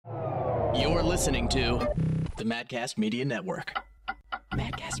You're listening to the Madcast Media Network.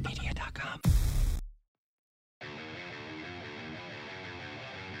 MadcastMedia.com.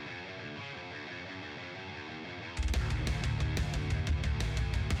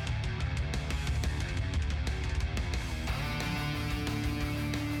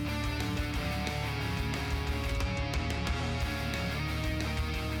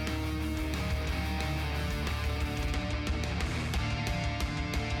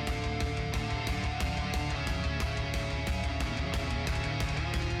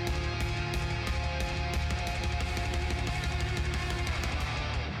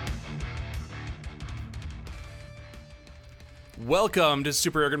 Welcome to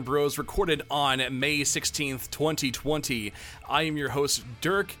Super Arrogant Bros, recorded on May 16th, 2020. I am your host,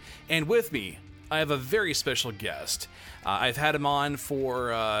 Dirk, and with me, I have a very special guest. I've had him on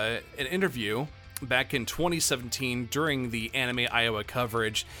for an interview back in 2017 during the Anime Iowa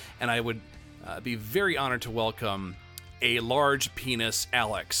coverage, and I would be very honored to welcome a large penis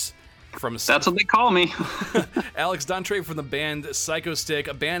Alex. That's what they call me. Alex Dantre from the band Psycho Stick,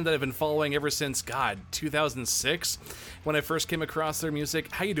 a band that I've been following ever since, 2006, when I first came across their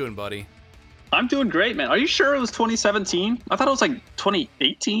music. How you doing, buddy? I'm doing great, man. Are you sure it was 2017? I thought it was like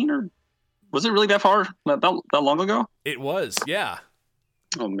 2018, or was it really that far, that long ago? It was, yeah.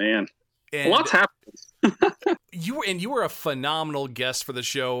 Oh, man. And lots happened. You were a phenomenal guest for the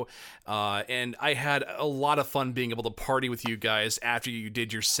show, and I had a lot of fun being able to party with you guys after you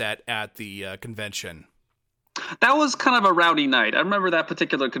did your set at the convention. That was kind of a rowdy night. I remember that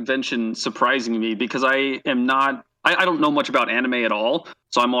particular convention surprising me because I don't know much about anime at all,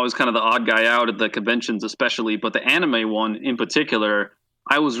 so I'm always kind of the odd guy out at the conventions especially, but the anime one in particular,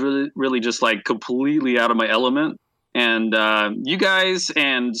 I was really just like completely out of my element. And you guys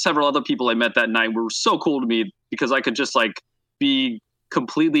and several other people I met that night were so cool to me because I could just like be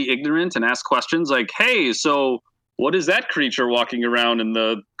completely ignorant and ask questions like, hey, so what is that creature walking around in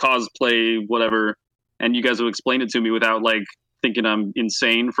the cosplay, whatever? And you guys would explain it to me without like thinking I'm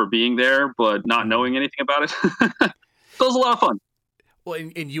insane for being there, but not knowing anything about it. So it was a lot of fun. Well,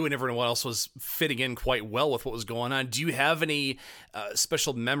 and you and everyone else was fitting in quite well with what was going on. Do you have any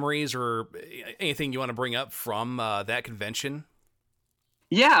special memories or anything you want to bring up from that convention?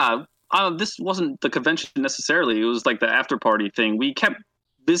 Yeah, this wasn't the convention necessarily. It was like the after party thing. We kept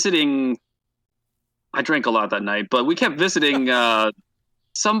visiting. I drank a lot that night, but we kept visiting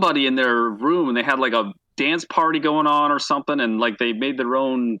somebody in their room, and they had like a dance party going on or something, and like they made their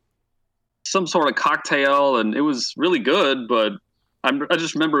own some sort of cocktail, and it was really good, but I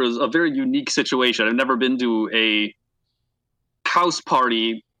just remember it was a very unique situation. I've never been to a house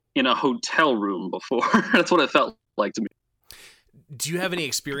party in a hotel room before. That's what it felt like to me. Do you have any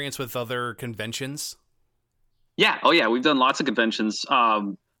experience with other conventions? Yeah. Oh, yeah. We've done lots of conventions.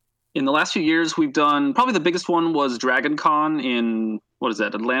 In the last few years, we've done probably the biggest one was Dragon Con in,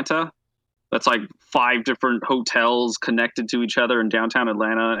 Atlanta? That's like 5 different hotels connected to each other in downtown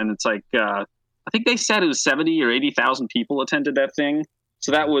Atlanta. And it's like, I think they said it was 70 or 80,000 people attended that thing.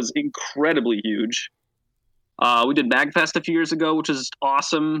 So that was incredibly huge. We did MagFest a few years ago, which is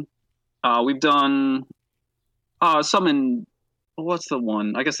awesome. We've done some in, what's the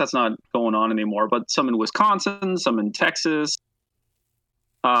one? I guess that's not going on anymore, but some in Wisconsin, some in Texas.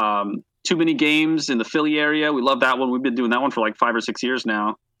 Too Many Games in the Philly area. We love that one. We've been doing that one for like 5 or 6 years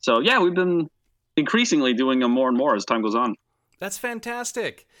now. So yeah, we've been increasingly doing them more and more as time goes on. That's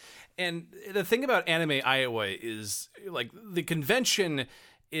fantastic. And the thing about Anime Iowa is like the convention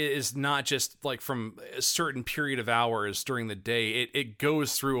is not just like from a certain period of hours during the day. It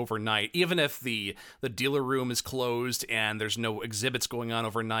goes through overnight. Even if the dealer room is closed and there's no exhibits going on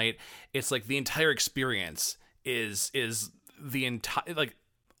overnight, it's like the entire experience is the entire, like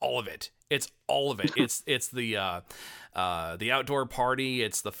all of it. It's all of it. It's the outdoor party.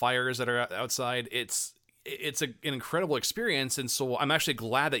 It's the fires that are outside. It's an incredible experience, and so I'm actually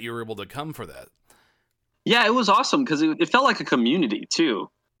glad that you were able to come for that. Yeah, it was awesome because it felt like a community too.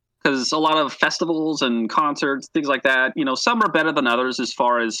 Because a lot of festivals and concerts, things like that, some are better than others as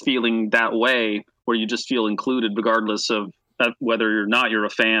far as feeling that way, where you just feel included regardless of whether or not you're a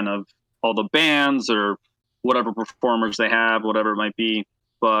fan of all the bands or whatever performers they have, whatever it might be.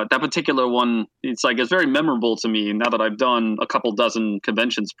 But that particular one, it's very memorable to me now that I've done a couple dozen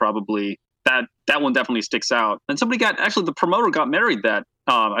conventions probably. That one definitely sticks out. And the promoter got married that,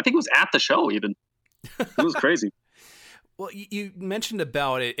 I think it was at the show even. It was crazy. Well, you mentioned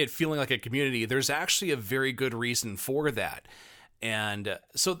about it feeling like a community. There's actually a very good reason for that. And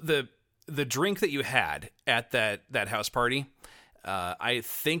so the drink that you had at that house party, I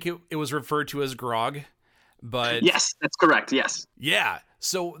think it was referred to as grog, but yes, that's correct. Yes. Yeah.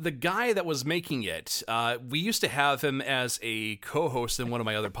 So the guy that was making it, we used to have him as a co-host in one of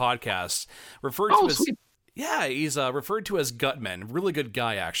my other podcasts. Sweet. Yeah, he's referred to as Gutman. Really good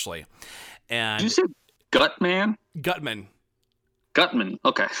guy, actually. And Did you say Gutman? Gutman. Gutman.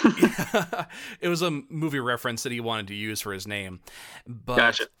 Okay. It was a movie reference that he wanted to use for his name. But,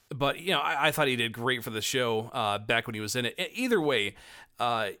 Gotcha. But I thought he did great for the show back when he was in it. Either way,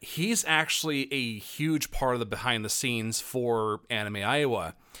 he's actually a huge part of the behind the scenes for Anime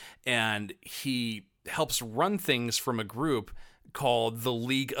Iowa, and he helps run things from a group called the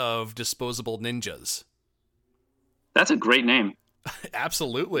League of Disposable Ninjas. That's a great name.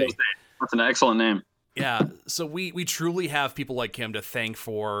 Absolutely. That's an excellent name. Yeah, so we truly have people like him to thank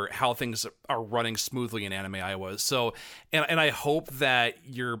for how things are running smoothly in Anime Iowa. So, and I hope that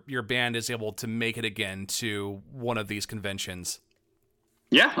your band is able to make it again to one of these conventions.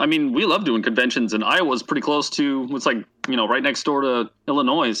 Yeah, I mean, we love doing conventions, and Iowa's pretty close to, it's like, right next door to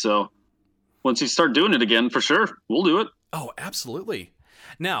Illinois. So once you start doing it again, for sure, we'll do it. Oh, absolutely.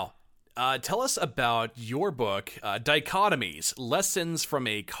 Now, tell us about your book, Dichotomies, Lessons from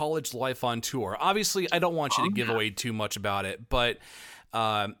a College Life on Tour. Obviously, I don't want you to give away too much about it, but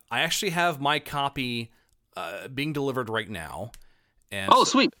I actually have my copy being delivered right now. And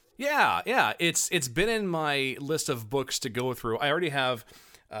sweet. Yeah. It's been in my list of books to go through. I already have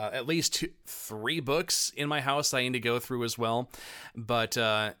at least 3 books in my house I need to go through as well. But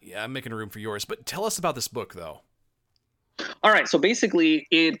I'm making room for yours. But tell us about this book, though. All right, so basically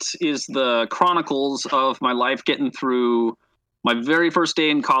it is the chronicles of my life getting through my very first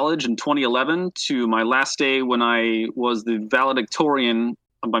day in college in 2011 to my last day when I was the valedictorian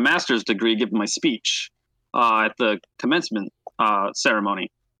of my master's degree, giving my speech at the commencement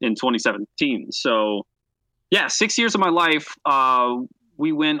ceremony in 2017. So, yeah, 6 years of my life.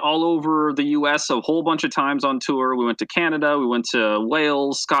 We went all over the U.S. a whole bunch of times on tour. We went to Canada, we went to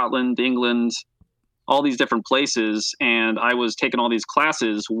Wales, Scotland, England, all these different places, and I was taking all these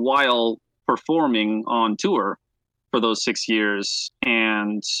classes while performing on tour for those 6 years.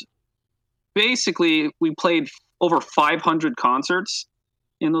 And basically we played over 500 concerts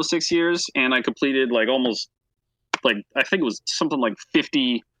in those 6 years, and I completed I think it was something like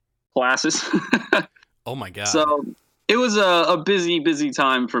 50 classes. Oh my God. So it was a busy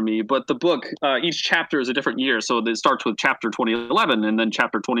time for me, but the book, each chapter is a different year. So it starts with chapter 2011 and then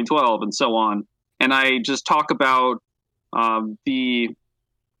chapter 2012 and so on. And I just talk about the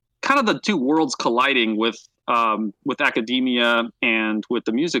kind of the two worlds colliding with academia and with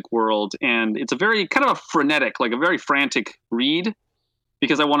the music world. And it's a very kind of a frenetic, a very frantic read,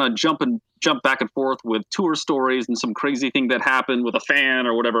 because I want to jump back and forth with tour stories and some crazy thing that happened with a fan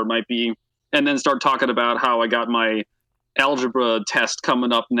or whatever it might be, and then start talking about how I got my algebra test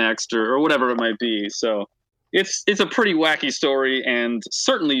coming up next or whatever it might be. So it's a pretty wacky story and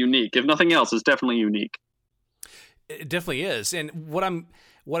certainly unique. If nothing else, it's definitely unique. It definitely is. And what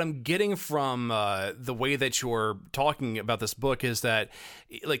I'm getting from the way that you're talking about this book is that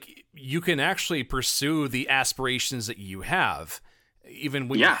you can actually pursue the aspirations that you have, even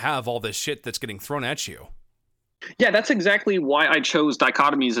when you have all this shit that's getting thrown at you. Yeah, that's exactly why I chose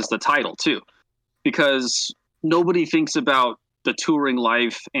Dichotomies as the title too, because nobody thinks about the touring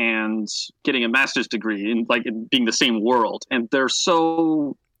life and getting a master's degree in it being the same world, and they're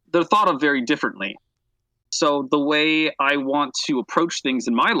thought of very differently. So the way I want to approach things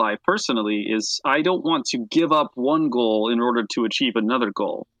in my life personally is I don't want to give up one goal in order to achieve another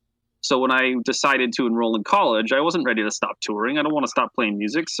goal. So when I decided to enroll in college, I wasn't ready to stop touring. I don't want to stop playing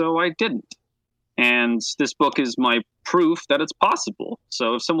music, so I didn't. And this book is my proof that it's possible.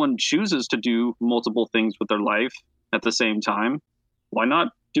 So if someone chooses to do multiple things with their life at the same time, why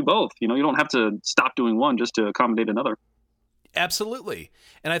not do both? You don't have to stop doing one just to accommodate another. Absolutely.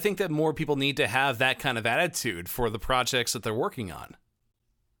 And I think that more people need to have that kind of attitude for the projects that they're working on.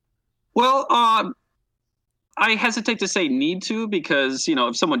 Well, I hesitate to say need to, because,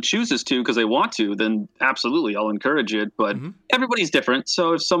 if someone chooses to because they want to, then absolutely, I'll encourage it. But everybody's different.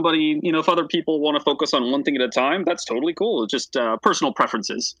 So if somebody, if other people want to focus on one thing at a time, that's totally cool. It's just personal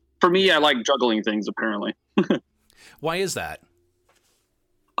preferences. For me, I like juggling things, apparently. Why is that?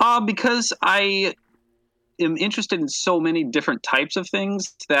 Because I am interested in so many different types of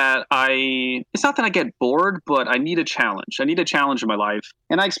things that it's not that I get bored, but I need a challenge. I need a challenge in my life.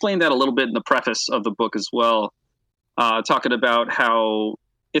 And I explained that a little bit in the preface of the book as well, talking about how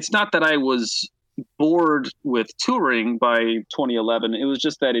it's not that I was bored with touring by 2011. It was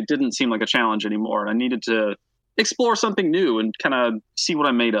just that it didn't seem like a challenge anymore. I needed to explore something new and kind of see what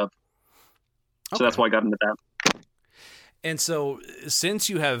I'm made of. So that's why I got into that. And so since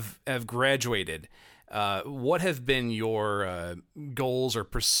you have graduated, what have been your goals or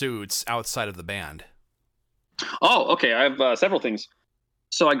pursuits outside of the band? Oh, okay. I have several things.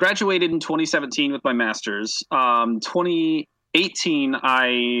 So I graduated in 2017 with my master's. 2018,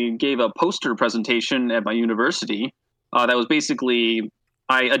 I gave a poster presentation at my university. That was basically,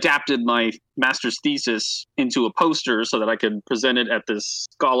 I adapted my master's thesis into a poster so that I could present it at this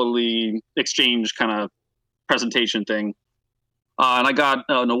scholarly exchange kind of presentation thing. And I got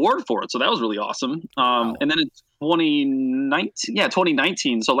an award for it. So that was really awesome. Wow. And then in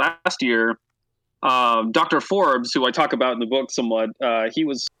 2019, so last year, Dr. Forbes, who I talk about in the book somewhat, he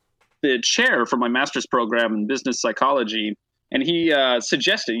was the chair for my master's program in business psychology. And he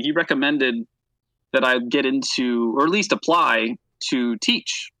recommended that I get into, or at least apply to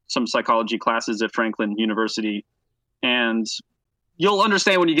teach some psychology classes at Franklin University. And you'll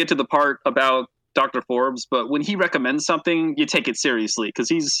understand when you get to the part about Dr. Forbes, but when he recommends something, you take it seriously because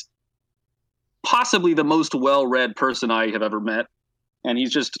he's possibly the most well-read person I have ever met. And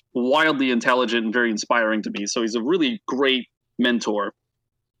he's just wildly intelligent and very inspiring to me. So he's a really great mentor.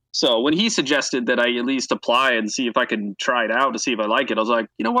 So when he suggested that I at least apply and see if I can try it out to see if I like it, I was like,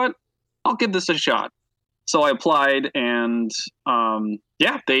 you know what? I'll give this a shot. So I applied, and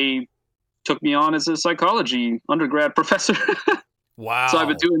they took me on as a psychology undergrad professor. Wow. So I've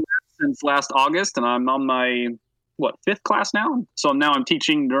been doing that since last August, and I'm on my, fifth class now? So now I'm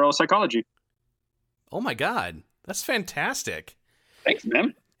teaching neuropsychology. Oh my God. That's fantastic. Thanks,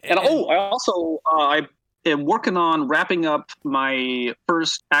 man. And I also I am working on wrapping up my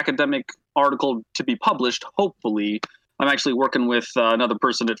first academic article to be published. Hopefully, I'm actually working with another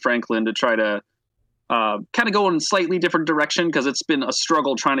person at Franklin to try to kind of go in a slightly different direction because it's been a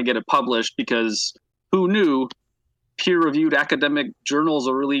struggle trying to get it published. Because who knew peer-reviewed academic journals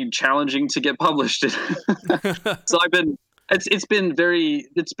are really challenging to get published? So it's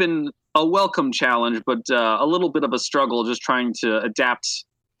been a welcome challenge, but a little bit of a struggle just trying to adapt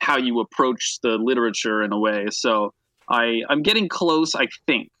how you approach the literature in a way. So I'm getting close, I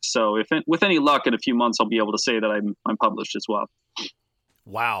think. So with any luck, in a few months, I'll be able to say that I'm published as well.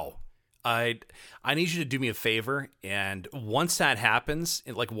 Wow. I need you to do me a favor, and once that happens,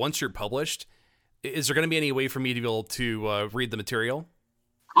 like once you're published, is there going to be any way for me to be able to read the material?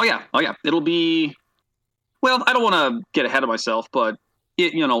 Oh yeah. It'll be. Well, I don't want to get ahead of myself, but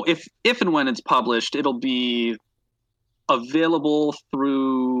if and when it's published, it'll be available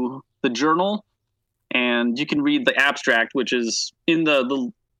through the journal, and you can read the abstract, which is in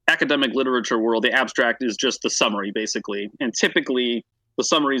the academic literature world. The abstract is just the summary, basically, and typically the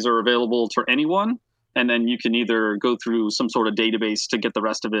summaries are available to anyone, and then you can either go through some sort of database to get the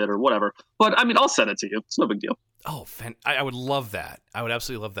rest of it or whatever. But I mean, I'll send it to you. It's no big deal. Oh, I would love that. I would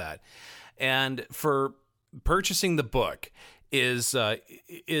absolutely love that. And for purchasing the book, is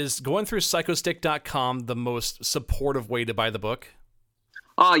going through psychostick.com the most supportive way to buy the book?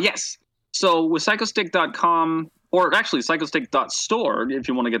 Yes. So with psychostick.com, or actually psychostick.store, if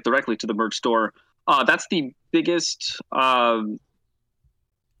you want to get directly to the merch store, that's the biggest, what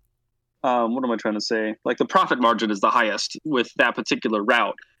am I trying to say? Like the profit margin is the highest with that particular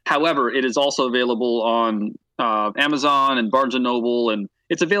route. However, it is also available on Amazon and Barnes & Noble, and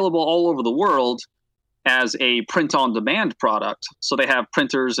it's available all over the world as a print-on-demand product. So they have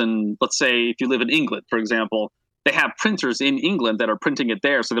printers, and let's say if you live in England, for example, they have printers in England that are printing it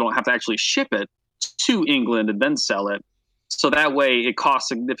there, so they don't have to actually ship it to England and then sell it. So that way it costs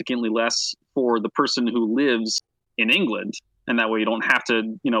significantly less for the person who lives in England, and that way you don't have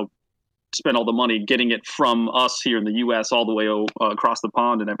to, spend all the money getting it from us here in the U.S. all the way across the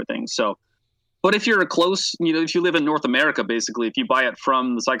pond and everything. So, but if you're if you live in North America, basically, if you buy it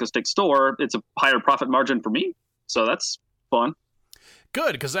from the Psychostick store, it's a higher profit margin for me. So that's fun.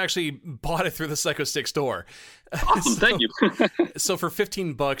 Good, because I actually bought it through the Psychostick store. Awesome, thank you. So for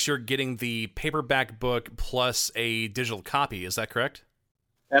 $15, you're getting the paperback book plus a digital copy. Is that correct?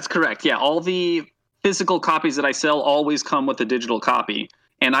 That's correct. Yeah, all the physical copies that I sell always come with a digital copy.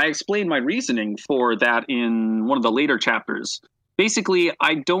 And I explained my reasoning for that in one of the later chapters. Basically,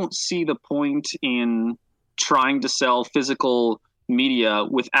 I don't see the point in trying to sell physical media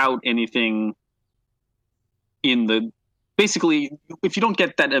without anything in the... Basically, if you don't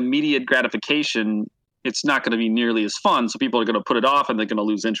get that immediate gratification, it's not going to be nearly as fun. So people are going to put it off and they're going to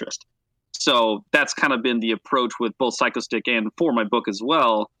lose interest. So that's kind of been the approach with both Psychostick and for my book as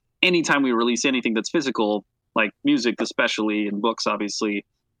well. Anytime we release anything that's physical, like music especially, and books obviously,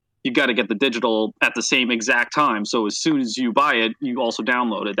 you've got to get the digital at the same exact time. So as soon as you buy it, you also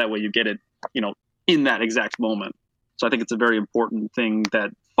download it. That way you get it, in that exact moment. So I think it's a very important thing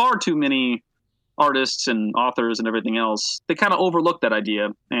that far too many artists and authors and everything else, they kind of overlook that idea.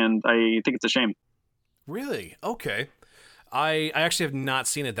 And I think it's a shame. Really? Okay. I actually have not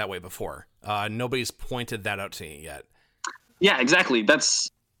seen it that way before. Nobody's pointed that out to me yet. Yeah, exactly. That's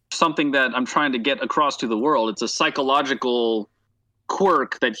something that I'm trying to get across to the world. It's a psychological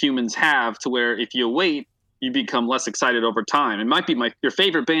quirk that humans have to where if you wait, you become less excited over time. It might be your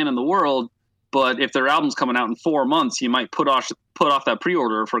favorite band in the world, but if their album's coming out in 4 months, you might put off that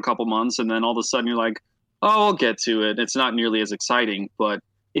pre-order for a couple months, and then all of a sudden you're like, oh, I'll get to it. It's not nearly as exciting. But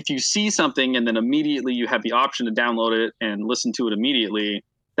if you see something and then immediately you have the option to download it and listen to it immediately,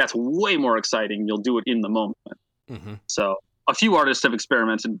 that's way more exciting. You'll do it in the moment. Mm-hmm. So a few artists have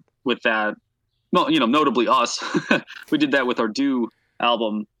experimented with that. No, notably us. We did that with our Do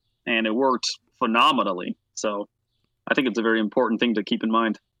album, and it worked phenomenally. So I think it's a very important thing to keep in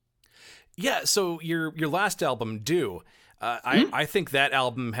mind. Yeah, so your last album, Do, I think that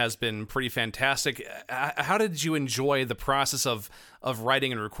album has been pretty fantastic. How did you enjoy the process of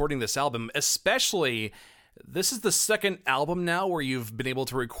writing and recording this album? Especially, this is the second album now where you've been able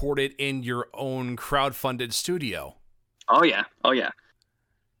to record it in your own crowdfunded studio. Oh yeah.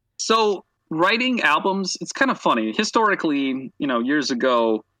 So writing albums, it's kind of funny. Historically, years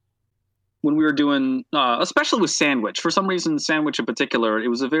ago, when we were doing, especially with Sandwich, for some reason, Sandwich in particular,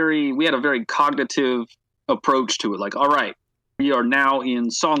 we had a very cognitive approach to it. Like, all right, we are now in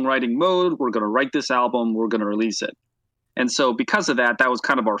songwriting mode. We're going to write this album. We're going to release it. And so because of that, that was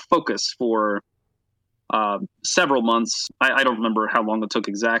kind of our focus for several months. I don't remember how long it took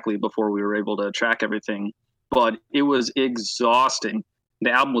exactly before we were able to track everything, but it was exhausting.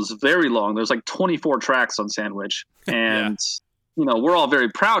 The album was very long. There's like 24 tracks on Sandwich. And... Yeah. We're all very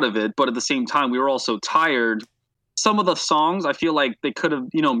proud of it, but at the same time, we were also tired. Some of the songs, I feel like they could have,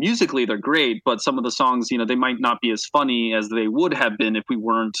 musically they're great, but some of the songs, they might not be as funny as they would have been if we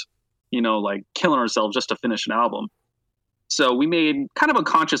weren't, like killing ourselves just to finish an album. So we made kind of a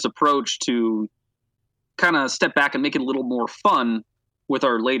conscious approach to kind of step back and make it a little more fun with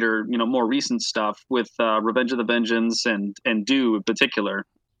our later, more recent stuff with Revenge of the Vengeance and Do in particular.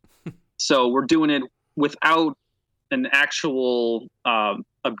 So we're doing it without an actual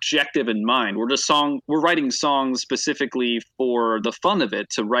objective in mind. We're writing songs specifically for the fun of it,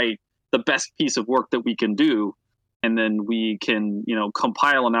 to write the best piece of work that we can do, and then we can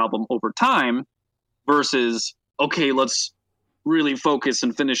compile an album over time, versus okay, let's really focus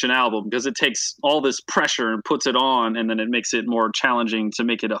and finish an album, because it takes all this pressure and puts it on, and then it makes it more challenging to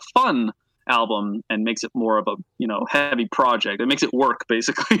make it a fun album and makes it more of a heavy project. It makes it work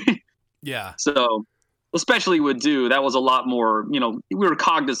basically. Yeah. So especially with Do, that was a lot more, we were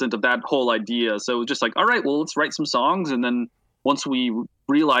cognizant of that whole idea. So it was just like, all right, well, let's write some songs. And then once we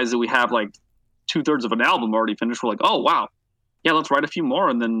realize that we have like 2/3 of an album already finished, we're like, oh, wow. Yeah, let's write a few more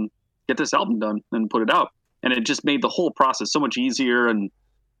and then get this album done and put it out. And it just made the whole process so much easier and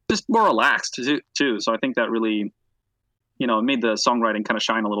just more relaxed too. So I think that really, it made the songwriting kind of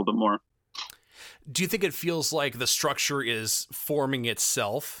shine a little bit more. Do you think it feels like the structure is forming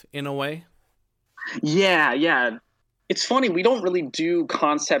itself in a way? Yeah. It's funny, we don't really do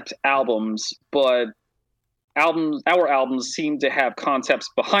concept albums, but our albums seem to have concepts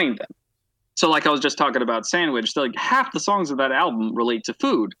behind them. So like I was just talking about Sandwich, like half the songs of that album relate to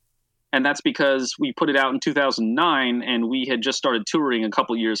food. And that's because we put it out in 2009 and we had just started touring a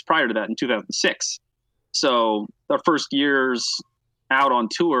couple years prior to that in 2006. So our first years out on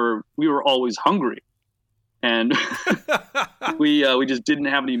tour, we were always hungry. And we just didn't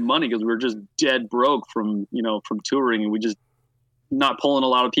have any money because we were just dead broke from touring, and we just not pulling a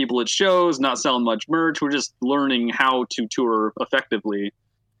lot of people at shows, not selling much merch. We're just learning how to tour effectively.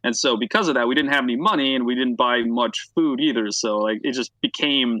 And so because of that, we didn't have any money and we didn't buy much food either. So like it just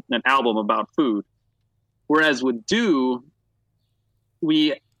became an album about food. Whereas with Do,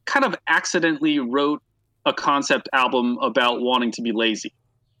 we kind of accidentally wrote a concept album about wanting to be lazy.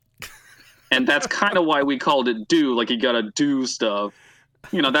 And that's kind of why we called it Do, like you gotta do stuff.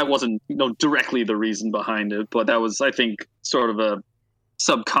 That wasn't directly the reason behind it, but that was, I think, sort of a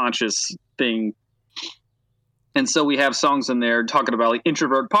subconscious thing. And so we have songs in there talking about like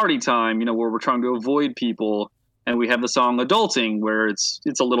introvert party time, where we're trying to avoid people. And we have the song Adulting, where it's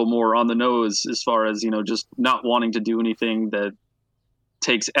a little more on the nose as far as, just not wanting to do anything that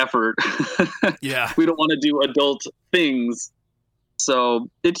takes effort. Yeah. We don't want to do adult things. So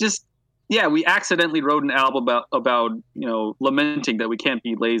it just, yeah, we accidentally wrote an album about lamenting that we can't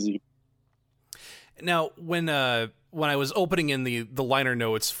be lazy. Now, when I was opening in the liner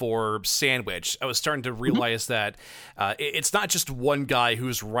notes for Sandwich, I was starting to realize that it's not just one guy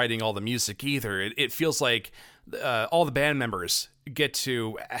who's writing all the music either. It feels like all the band members get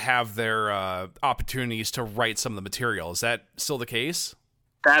to have their opportunities to write some of the material. Is that still the case?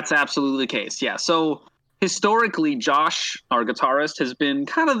 That's absolutely the case. Yeah. So historically, Josh, our guitarist, has been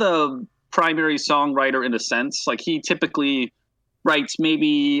kind of the primary songwriter in a sense. Like he typically writes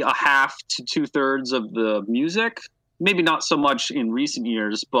maybe a half to 2/3 of the music. Maybe not so much in recent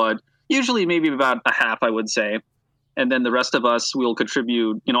years, but usually maybe about a half, I would say. And then the rest of us will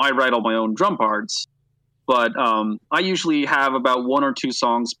contribute. You know, I write all my own drum parts, but I usually have about 1 or 2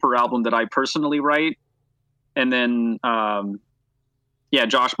 songs per album that I personally write. And then,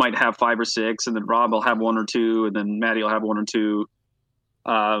 Josh might have 5 or 6, and then Rob will have 1 or 2, and then Maddie will have 1 or 2.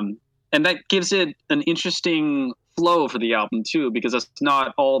 And that gives it an interesting flow for the album too, because it's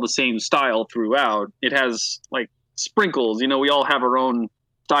not all the same style throughout. It has like sprinkles. You know, we all have our own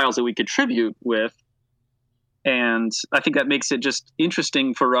styles that we contribute with, and I think that makes it just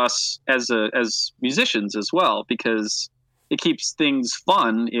interesting for us as musicians as well, because it keeps things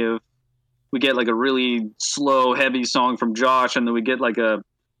fun if we get like a really slow, heavy song from Josh, and then we get like a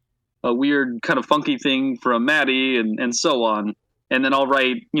weird kind of funky thing from Maddie, and so on. And then I'll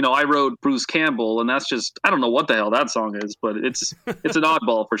write, you know, I wrote Bruce Campbell, and that's just, I don't know what the hell that song is, but it's an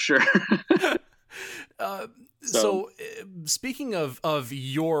oddball for sure. So speaking of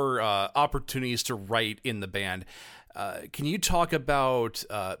your opportunities to write in the band, can you talk about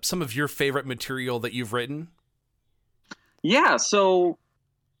some of your favorite material that you've written? Yeah, so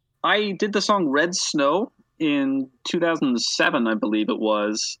I did the song Red Snow in 2007, I believe it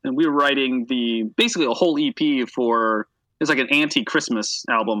was, and we were writing basically a whole EP for, it's like an anti-Christmas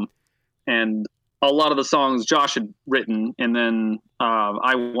album, and a lot of the songs Josh had written, and then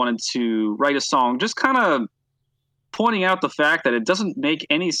I wanted to write a song just kind of pointing out the fact that it doesn't make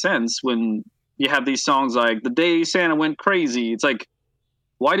any sense when you have these songs like The Day Santa Went Crazy. It's like,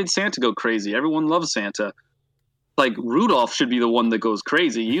 why did Santa go crazy? Everyone loves Santa. Like, Rudolph should be the one that goes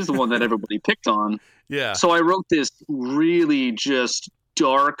crazy. He's the one that everybody picked on. Yeah. So I wrote this really just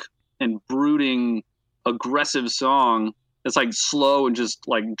dark and brooding, aggressive song. It's like slow and just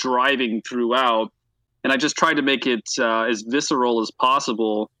like driving throughout. And I just tried to make it as visceral as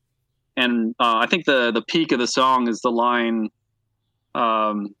possible. And I think the peak of the song is the line,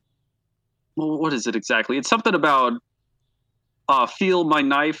 what is it exactly? It's something about feel my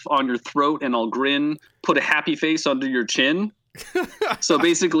knife on your throat and I'll grin, put a happy face under your chin. So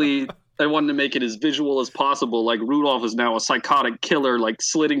basically, I wanted to make it as visual as possible. Like Rudolph is now a psychotic killer, like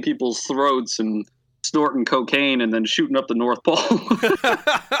slitting people's throats and snorting cocaine and then shooting up the North Pole.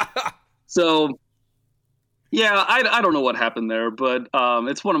 So, yeah, I don't know what happened there, but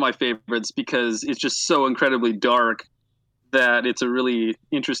it's one of my favorites because it's just so incredibly dark that it's a really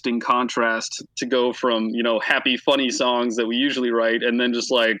interesting contrast to go from, you know, happy, funny songs that we usually write and then just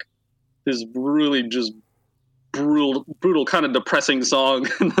like this really just brutal kind of depressing song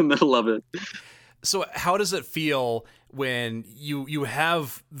in the middle of it. So how does it feel when you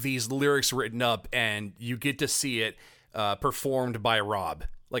have these lyrics written up and you get to see it performed by Rob?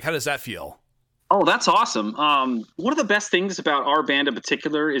 Like, how does that feel? Oh, that's awesome. One of the best things about our band in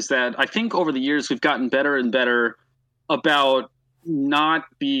particular is that I think over the years we've gotten better and better about not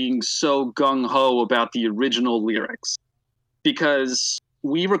being so gung-ho about the original lyrics, because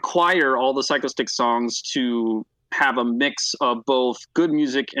we require all the Psychostick songs to have a mix of both good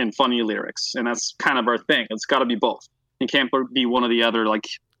music and funny lyrics. And that's kind of our thing. It's got to be both. It can't be one or the other. Like,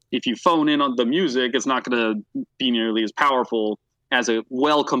 if you phone in on the music, it's not going to be nearly as powerful as a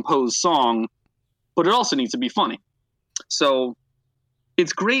well-composed song, but it also needs to be funny. So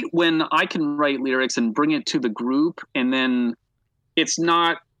it's great when I can write lyrics and bring it to the group, and then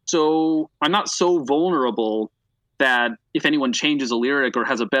I'm not so vulnerable that if anyone changes a lyric or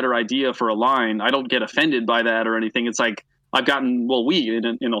has a better idea for a line, I don't get offended by that or anything. It's like I've gotten, we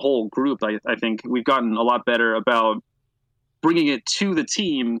in a whole group, I think we've gotten a lot better about bringing it to the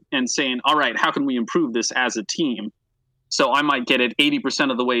team and saying, all right, how can we improve this as a team? So I might get it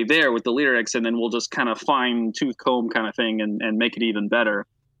 80% of the way there with the lyrics, and then we'll just kind of fine tooth comb kind of thing and make it even better.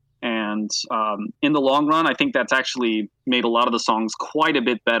 And in the long run, I think that's actually made a lot of the songs quite a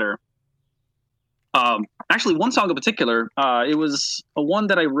bit better. Actually, one song in particular, it was a one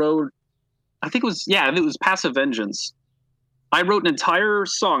that I wrote, I think it was Passive Vengeance. I wrote an entire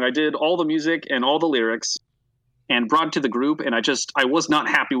song. I did all the music and all the lyrics and brought it to the group, and I was not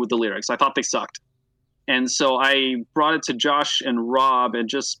happy with the lyrics. I thought they sucked. And so I brought it to Josh and Rob and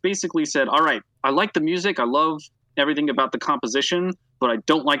just basically said, all right, I like the music. I love everything about the composition, but I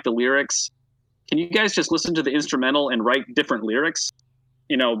don't like the lyrics. Can you guys just listen to the instrumental and write different lyrics?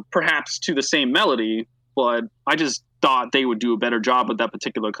 You know, perhaps to the same melody, but I just thought they would do a better job with that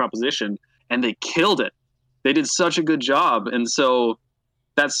particular composition, and they killed it. They did such a good job. And so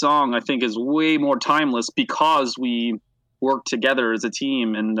that song, I think, is way more timeless because we worked together as a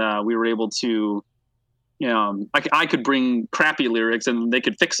team, and we were able to, I could bring crappy lyrics and they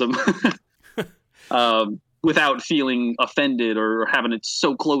could fix them without feeling offended or having it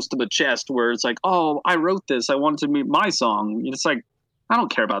so close to the chest where it's like, oh, I wrote this. I want it to be my song. It's like, I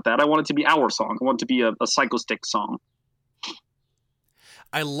don't care about that. I want it to be our song. I want it to be a Psychostick song.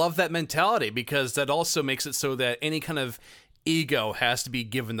 I love that mentality because that also makes it so that any kind of ego has to be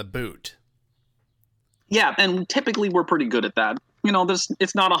given the boot. Yeah, and typically we're pretty good at that.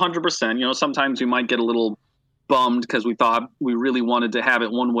 It's not 100%. Sometimes we might get a little bummed because we thought we really wanted to have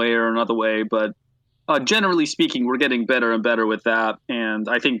it one way or another way, but generally speaking, we're getting better and better with that, and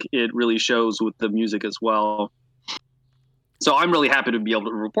I think it really shows with the music as well. So I'm really happy to be able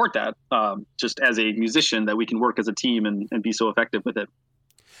to report that, just as a musician, that we can work as a team and be so effective with it.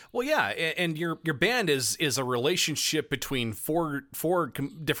 Well, yeah, and your band is a relationship between four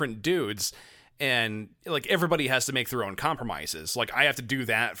different dudes, and like everybody has to make their own compromises. Like I have to do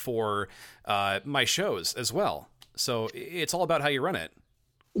that for my shows as well. So it's all about how you run it.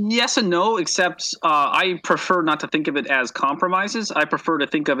 Yes and no, except I prefer not to think of it as compromises. I prefer to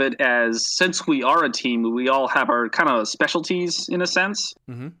think of it as, since we are a team, we all have our kind of specialties in a sense.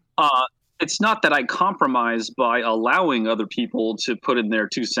 Mm-hmm. It's not that I compromise by allowing other people to put in their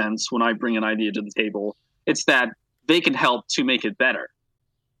 2 cents when I bring an idea to the table. It's that they can help to make it better.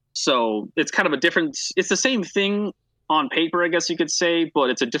 So it's kind of it's the same thing on paper, I guess you could say, but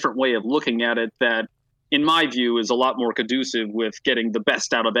it's a different way of looking at it that, in my view, is a lot more conducive with getting the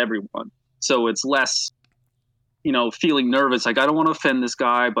best out of everyone. So it's less, feeling nervous, like I don't want to offend this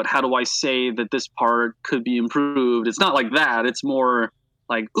guy, but how do I say that this part could be improved? It's not like that. It's more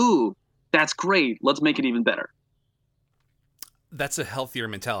like, ooh, that's great. Let's make it even better. That's a healthier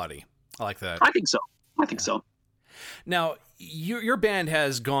mentality. I like that. I think so. Now, your band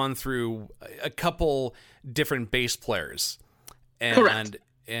has gone through a couple different bass players. Correct.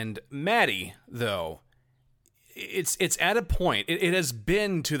 And Maddie, though, it's at a point, it has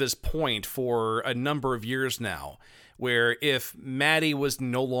been to this point for a number of years now, where if Maddie was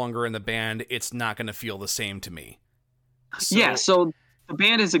no longer in the band, it's not going to feel the same to me. So the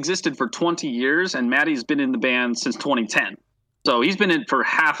band has existed for 20 years, and Maddie's been in the band since 2010. So he's been in for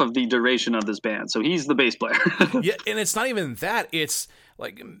half of the duration of this band. So he's the bass player. Yeah, and it's not even that. It's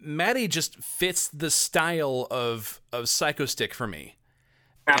like Maddie just fits the style of Psychostick for me.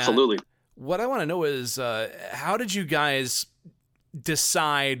 Absolutely. And what I want to know is, how did you guys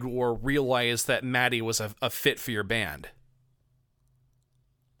decide or realize that Maddie was a fit for your band?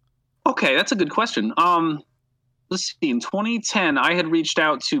 Okay, that's a good question. Let's see. In 2010, I had reached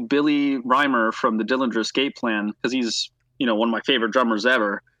out to Billy Reimer from the Dillinger Escape Plan because he's, one of my favorite drummers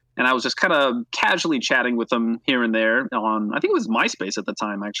ever. And I was just kind of casually chatting with him here and there on, I think it was MySpace at the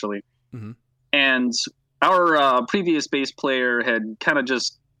time, actually. Mm-hmm. And our previous bass player had kind of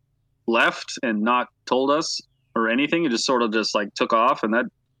just left and not told us or anything. It just sort of just like took off, and that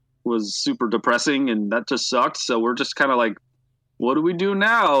was super depressing, and that just sucked. So we're just kind of like, what do we do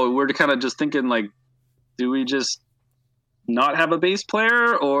now? We're kind of just thinking like, do we just not have a bass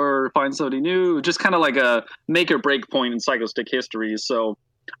player or find somebody new? Just kind of like a make or break point in Psychostick history. So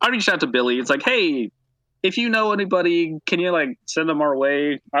I reached out to Billy. It's like, hey, if you know anybody, can you like send them our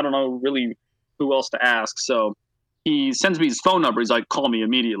way? I don't know really who else to ask. So he sends me his phone number. He's like, call me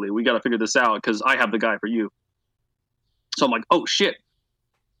immediately. We got to figure this out because I have the guy for you. So I'm like, oh shit,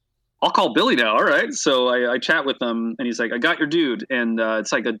 I'll call Billy now. All right. So I chat with him, and he's like, I got your dude. And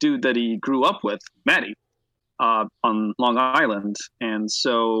it's like a dude that he grew up with, Maddie, on Long Island. And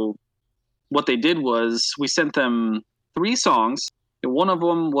so what they did was we sent them 3 songs. One of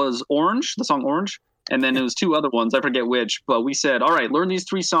them was Orange, the song Orange. And then it was 2 other ones. I forget which. But we said, all right, learn these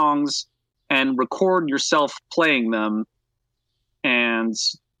 3 songs and record yourself playing them. And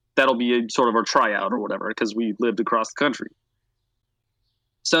that'll be a sort of our tryout or whatever, because we lived across the country.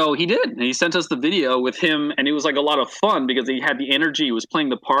 So he did. And he sent us the video with him, and it was like a lot of fun because he had the energy. He was playing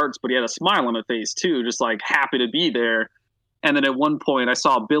the parts, but he had a smile on his face too, just like happy to be there. And then at one point I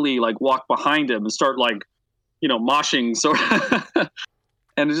saw Billy like walk behind him and start like, moshing sort of.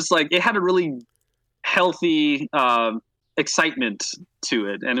 And it's just like, it had a really healthy excitement to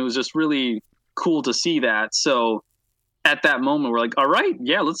it. And it was just really cool to see that. So at that moment we're like, all right,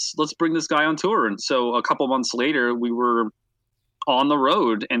 yeah, let's bring this guy on tour. And so a couple months later we were on the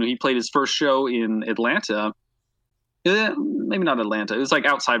road, and he played his first show in Atlanta. Maybe not Atlanta. It was like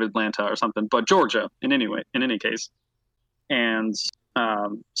outside Atlanta or something, but Georgia in any case. And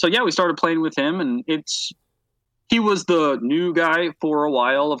so yeah, we started playing with him, and he was the new guy for a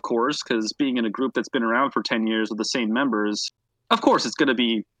while, of course, because being in a group that's been around for 10 years with the same members, of course it's going to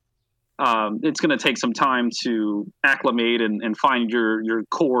be it's going to take some time to acclimate and find your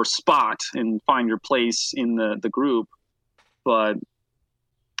core spot and find your place in the group. But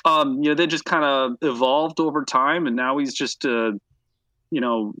they just kind of evolved over time, and now he's just a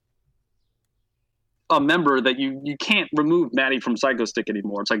member that you can't remove Maddie from Psychostick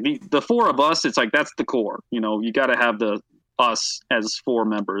anymore. It's like the four of us. It's like that's the core. You got to have us as four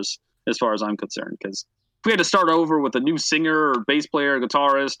members, as far as I'm concerned. Because if we had to start over with a new singer or bass player, or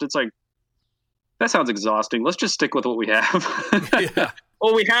guitarist, it's like that sounds exhausting. Let's just stick with what we have. Yeah.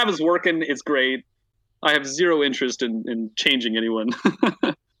 What we have is working. It's great. I have zero interest in changing anyone.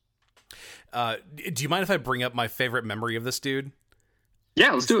 Do you mind if I bring up my favorite memory of this dude?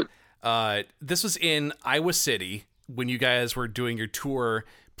 Yeah, let's do it. This was in Iowa City when you guys were doing your tour,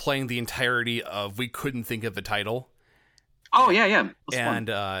 playing the entirety of We Couldn't Think of a Title. Oh, yeah. And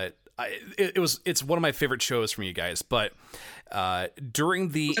it's one of my favorite shows from you guys. But during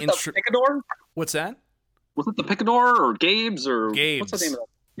the the Picador? What's that? Was it the Picador or Gabe's or Gabe's? What's the name of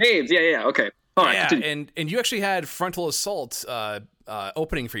that? Gabe's. Yeah. Okay. All right. Yeah, continue. and you actually had Frontal Assault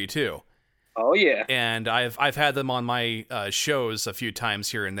opening for you too. Oh yeah. And I've had them on my shows a few times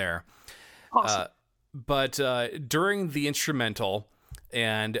here and there. Awesome. But during the instrumental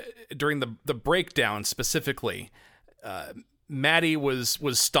and during the breakdown specifically, Maddie was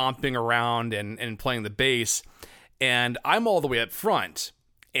stomping around and playing the bass, and I'm all the way up front,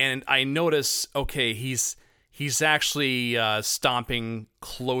 and I notice, okay, he's actually stomping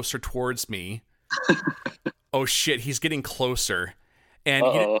closer towards me. Oh shit, he's getting closer. And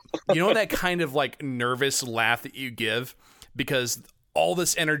you know that kind of like nervous laugh that you give because all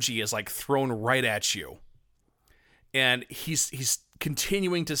this energy is like thrown right at you. And he's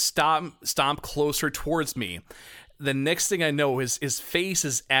continuing to stomp closer towards me. The next thing I know, his face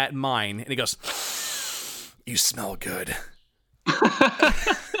is at mine, and he goes, "You smell good."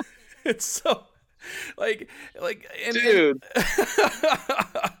 It's so dude.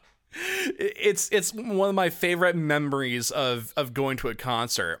 It's one of my favorite memories of going to a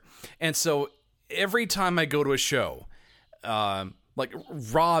concert. And so every time I go to a show,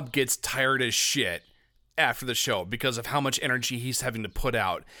 Rob gets tired as shit after the show because of how much energy he's having to put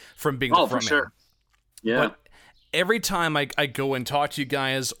out from being the frontman. For sure. Yeah. But every time I go and talk to you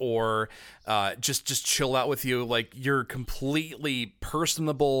guys or just chill out with you, like, you're completely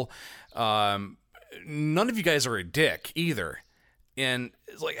personable. None of you guys are a dick either. And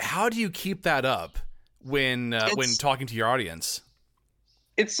it's like, how do you keep that up when talking to your audience?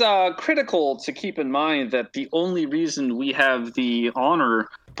 It's critical to keep in mind that the only reason we have the honor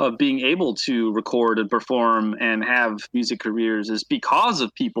of being able to record and perform and have music careers is because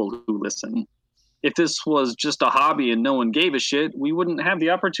of people who listen. If this was just a hobby and no one gave a shit, we wouldn't have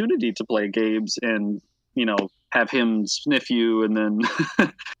the opportunity to play Gabe's and, have him sniff you and then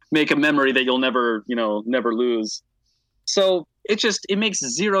make a memory that you'll never lose. So it makes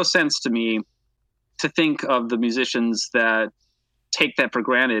zero sense to me to think of the musicians that take that for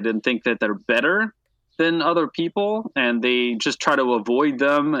granted and think that they're better than other people, and they just try to avoid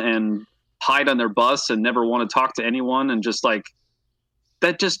them and hide on their bus and never want to talk to anyone. And just like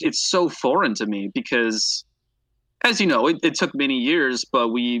that, it's so foreign to me because, as you know, it took many years, but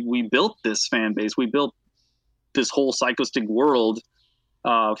we built this fan base. We built this whole Psychostick world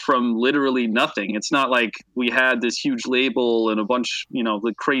from literally nothing. It's not like we had this huge label and a bunch,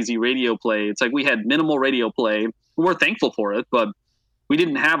 the crazy radio play. It's like we had minimal radio play. We're thankful for it, but we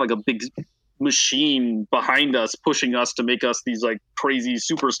didn't have like a big machine behind us pushing us to make us these like crazy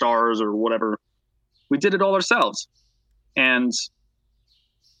superstars or whatever. We did it all ourselves. And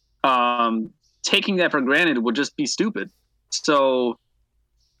taking that for granted would just be stupid. So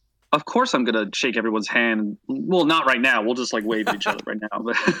of course I'm going to shake everyone's hand. Well, not right now. We'll just like wave at each other right now.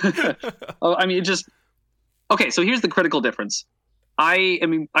 But I mean, okay. So here's the critical difference. I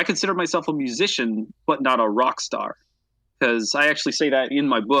consider myself a musician, but not a rock star. Because I actually say that in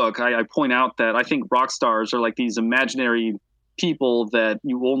my book. I point out that I think rock stars are like these imaginary people that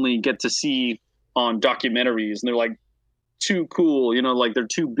you only get to see on documentaries. And they're like too cool, like they're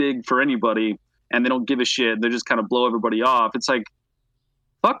too big for anybody and they don't give a shit. They just kind of blow everybody off. It's like,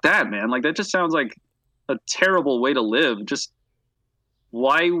 fuck that, man. Like, that just sounds like a terrible way to live. Just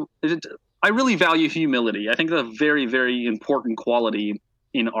why? I really value humility. I think that's a very, very important quality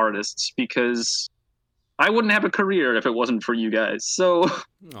in artists because I wouldn't have a career if it wasn't for you guys. So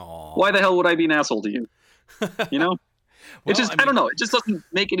why the hell would I be an asshole to you? Well, I don't know. It just doesn't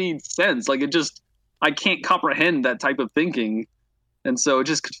make any sense. Like, I can't comprehend that type of thinking. And so it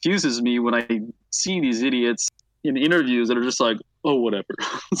just confuses me when I see these idiots in interviews that are just like, oh, whatever.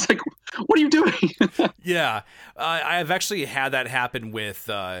 It's like, what are you doing? Yeah. I've actually had that happen with,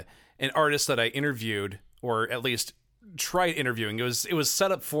 an artist that I interviewed, or at least tried interviewing. It was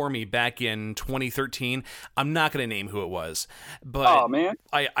set up for me back in 2013. I'm not going to name who it was, but oh man,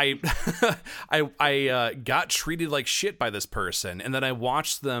 I I got treated like shit by this person, and then I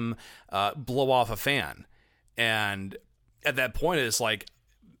watched them blow off a fan, and at that point it's like,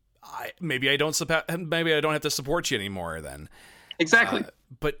 maybe I don't have to support you anymore then. Exactly.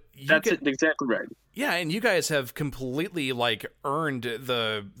 But exactly right. Yeah, and you guys have completely like earned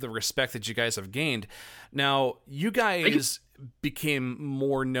the respect that you guys have gained. Now, you guys became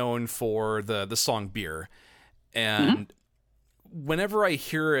more known for the song Beer. And whenever I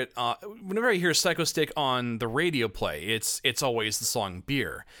hear it, whenever I hear Psychostick on the radio play, it's always the song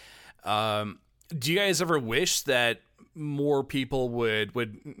Beer. Do you guys ever wish that more people would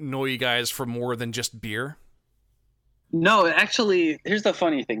know you guys for more than just beer? No, actually, here's the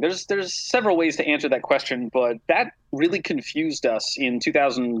funny thing. There's several ways to answer that question, but that really confused us in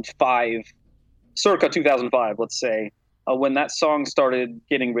 2005, circa 2005, let's say, when that song started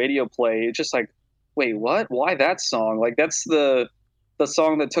getting radio play. It's just like, wait, what? Why that song? Like, that's the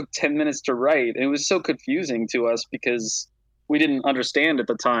song that took 10 minutes to write. And it was so confusing to us because we didn't understand at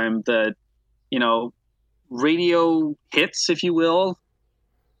the time that, radio hits, if you will,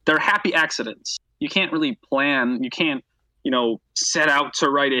 they're happy accidents. You can't really plan. You can't, set out to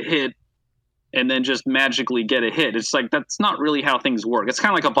write a hit and then just magically get a hit. It's like, that's not really how things work. It's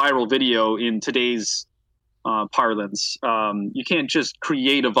kind of like a viral video in today's parlance. You can't just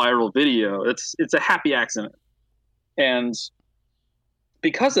create a viral video. It's a happy accident. And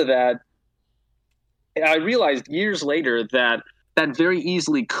because of that, I realized years later that very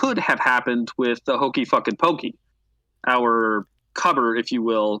easily could have happened with the Hokey Fucking Pokey, our cover, if you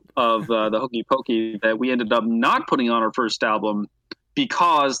will, of the Hokey Pokey that we ended up not putting on our first album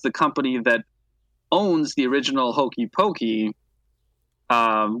because the company that owns the original Hokey Pokey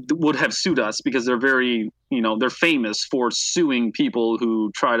would have sued us because they're very, they're famous for suing people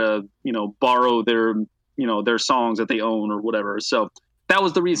who try to, borrow their songs that they own or whatever. So that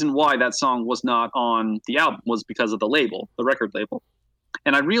was the reason why that song was not on the album, was because of the label, the record label.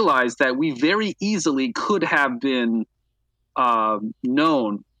 And I realized that we very easily could have been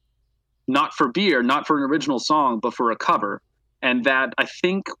known not for beer, not for an original song, but for a cover. And that, I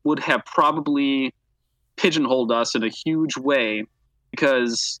think, would have probably pigeonholed us in a huge way,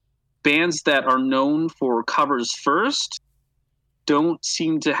 because bands that are known for covers first don't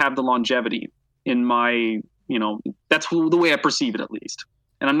seem to have the longevity in my, that's the way I perceive it, at least.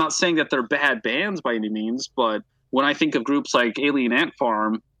 And I'm not saying that they're bad bands by any means, but when I think of groups like Alien Ant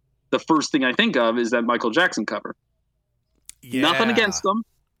Farm, the first thing I think of is that Michael Jackson cover. Yeah. Nothing against them,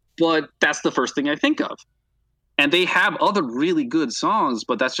 but that's the first thing I think of. And they have other really good songs,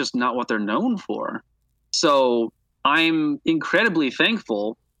 but that's just not what they're known for. So I'm incredibly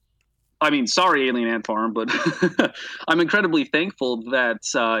thankful. I mean, sorry, Alien Ant Farm, but I'm incredibly thankful that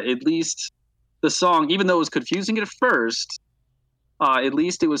at least the song, even though it was confusing at first, at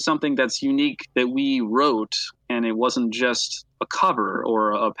least it was something that's unique that we wrote, and it wasn't just a cover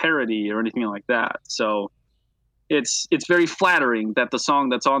or a parody or anything like that. So it's very flattering that the song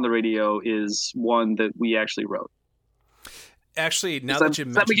that's on the radio is one that we actually wrote. Actually, now does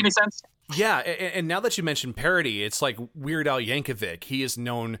that make any sense? Yeah, and now that you mentioned parody, it's like Weird Al Yankovic. He is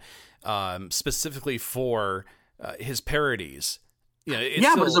known specifically for his parodies. But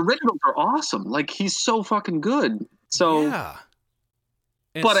his originals are awesome. Like, he's so fucking good. So, yeah.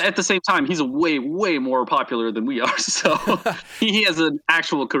 But at the same time, he's way, way more popular than we are. So he has an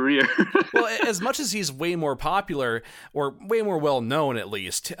actual career. Well, as much as he's way more popular, or way more well known, at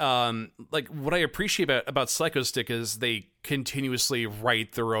least, like, what I appreciate about Psychostick is they continuously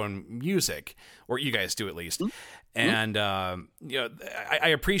write their own music, or you guys do at least. Mm-hmm. And I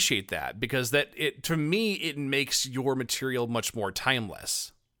appreciate that, because to me it makes your material much more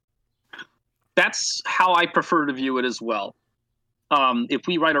timeless. That's how I prefer to view it as well. If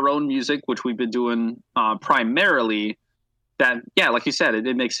we write our own music, which we've been doing primarily, that, like you said,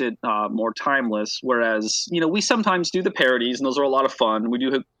 it makes it more timeless. Whereas, we sometimes do the parodies, and those are a lot of fun. We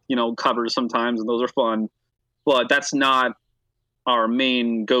do, covers sometimes, and those are fun. But that's not our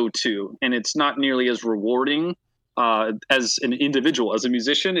main go-to, and it's not nearly as rewarding as an individual, as a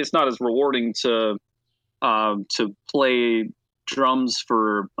musician. It's not as rewarding to play drums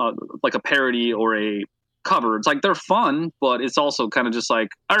for like a parody or a cover. It's like, they're fun, but it's also kind of just like,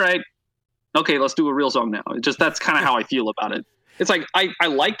 all right, okay, let's do a real song now. That's kind of how I feel about it. It's like, I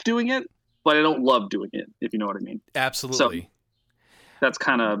like doing it, but I don't love doing it, if you know what I mean. Absolutely. So that's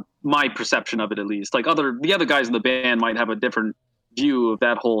kind of my perception of it, at least. Like, the other guys in the band might have a different view of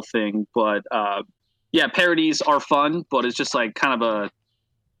that whole thing, but parodies are fun, but it's just like kind of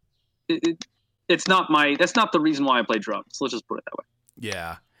it's not that's not the reason why I play drums. Let's just put it that way.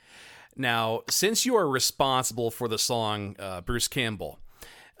 Yeah. Now, since you are responsible for the song Bruce Campbell,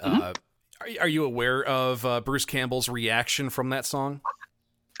 are you aware of Bruce Campbell's reaction from that song?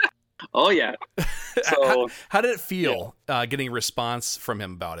 Oh, yeah. So, how did it feel getting a response from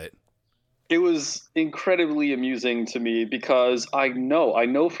him about it? It was incredibly amusing to me because I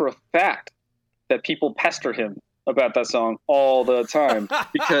know for a fact that people pester him about that song all the time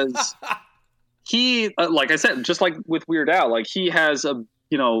because he, like I said, just like with Weird Al, like he has a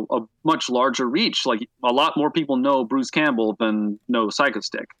much larger reach. Like a lot more people know Bruce Campbell than know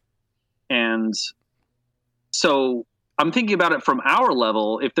Psychostick. And so I'm thinking about it from our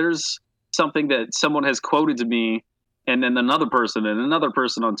level. If there's something that someone has quoted to me and then another person and another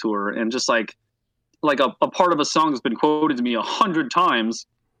person on tour, and just like a part of a song has been quoted to me 100 times,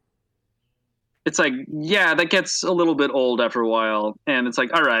 it's like, yeah, that gets a little bit old after a while. And it's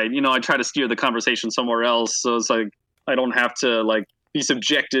like, all right, I try to steer the conversation somewhere else. So it's like, I don't have to like be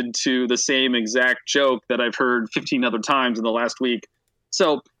subjected to the same exact joke that I've heard 15 other times in the last week.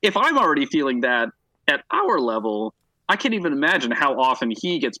 So if I'm already feeling that at our level, I can't even imagine how often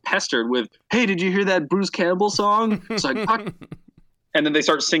he gets pestered with, hey, did you hear that Bruce Campbell song? It's like, and then they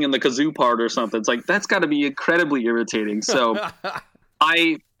start singing the kazoo part or something. It's like, that's got to be incredibly irritating. So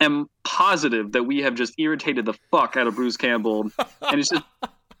I am positive that we have just irritated the fuck out of Bruce Campbell. And it's just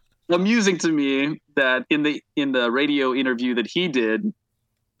amusing to me that in the radio interview that he did,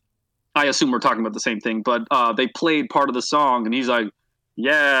 I assume we're talking about the same thing, but they played part of the song and he's like,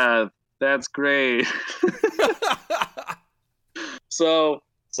 yeah, that's great. So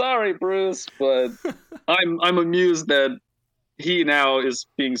sorry, Bruce, but I'm amused that he now is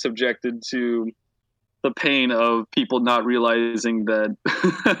being subjected to the pain of people not realizing that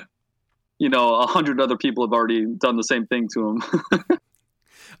 100 other people have already done the same thing to him.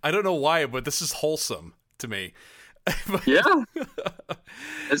 I don't know why, but this is wholesome to me. Yeah,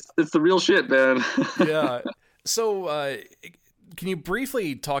 it's the real shit, man. Yeah. So, can you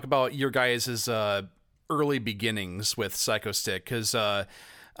briefly talk about your guys' early beginnings with Psychostick? Because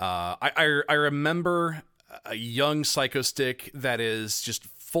I remember a young Psychostick that is just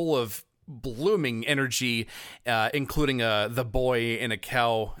full of blooming energy, including the boy in a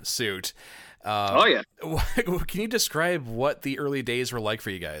cow suit. Oh yeah. Can you describe what the early days were like for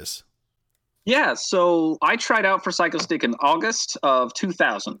you guys? Yeah, so I tried out for Psychostick in August of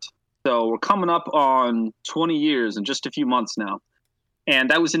 2000. So we're coming up on 20 years in just a few months now.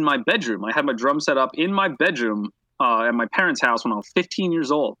 And that was in my bedroom. I had my drum set up in my bedroom at my parents' house when I was 15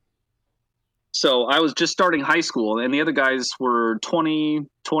 years old. So I was just starting high school, and the other guys were 20,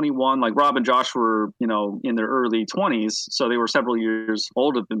 21. Like Rob and Josh were, in their early 20s. So they were several years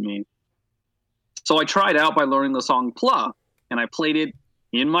older than me. So I tried out by learning the song Pla, and I played it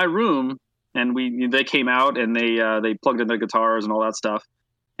in my room. And they came out and they plugged in their guitars and all that stuff,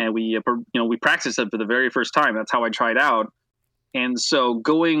 and we practiced it for the very first time. That's how I tried out. And so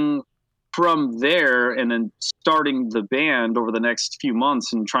going from there and then starting the band over the next few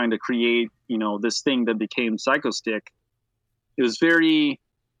months and trying to create this thing that became Psychostick, it was very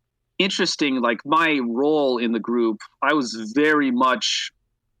interesting. Like my role in the group, I was very much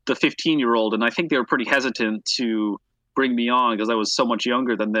the 15-year-old, and I think they were pretty hesitant to bring me on because I was so much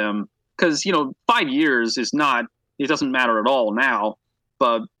younger than them. Because, 5 years it doesn't matter at all now,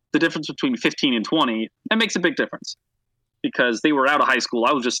 but the difference between 15 and 20, that makes a big difference because they were out of high school.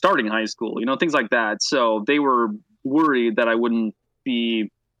 I was just starting high school, things like that. So they were worried that I wouldn't be,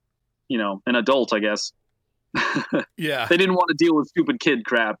 an adult, I guess. Yeah. They didn't want to deal with stupid kid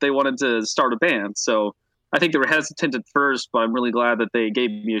crap. They wanted to start a band. So I think they were hesitant at first, but I'm really glad that they gave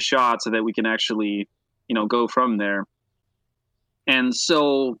me a shot so that we can actually, go from there. And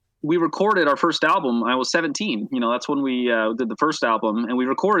so we recorded our first album. I was 17. That's when we did the first album, and we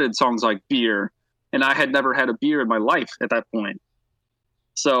recorded songs like Beer, and I had never had a beer in my life at that point.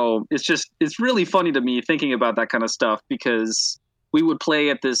 So it's really funny to me thinking about that kind of stuff because we would play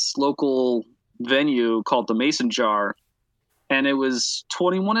at this local venue called the Mason Jar, and it was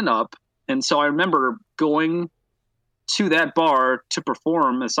 21 and up. And so I remember going to that bar to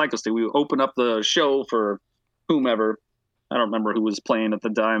perform as Psychostick. We would open up the show for whomever. I don't remember who was playing at the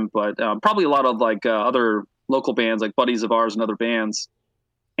time, but probably a lot of other local bands, like buddies of ours and other bands.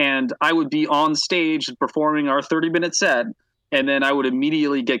 And I would be on stage performing our 30-minute set, and then I would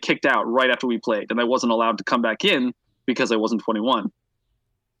immediately get kicked out right after we played, and I wasn't allowed to come back in because I wasn't 21.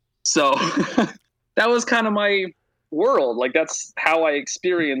 So that was kind of my world. Like that's how I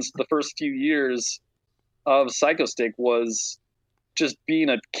experienced the first few years of Psychostick, was just being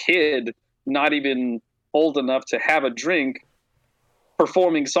a kid, not even old enough to have a drink,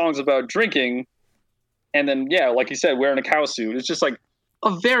 performing songs about drinking, and then like you said, wearing a cow suit. It's just like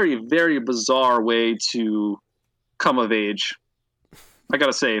a very, very bizarre way to come of age. I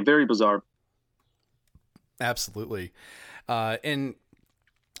gotta say, very bizarre. Absolutely. And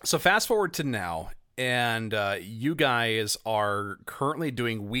so fast forward to now, and you guys are currently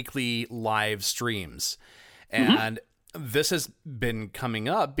doing weekly live streams, and this has been coming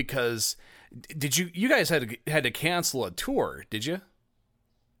up because you guys had to cancel a tour, did you?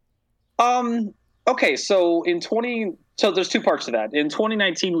 Okay, so so there's two parts to that. In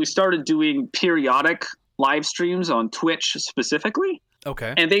 2019, we started doing periodic live streams on Twitch specifically.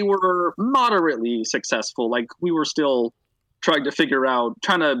 Okay. And they were moderately successful. Like, we were still trying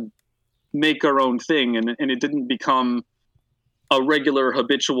to make our own thing, and it didn't become a regular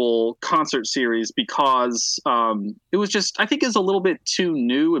habitual concert series because it was just, I think, is a little bit too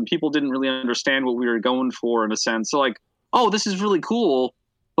new, and people didn't really understand what we were going for, in a sense. So like, oh, this is really cool,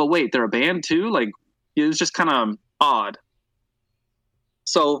 but wait, they're a band too? Like, it was just kind of odd.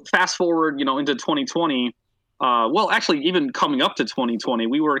 So fast forward, into 2020, actually even coming up to 2020,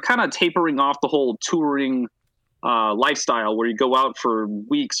 we were kind of tapering off the whole touring lifestyle where you go out for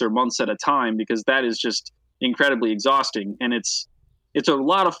weeks or months at a time, because that is just incredibly exhausting. And it's a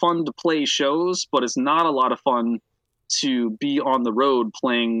lot of fun to play shows, but it's not a lot of fun to be on the road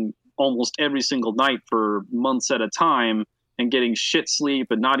playing almost every single night for months at a time and getting shit sleep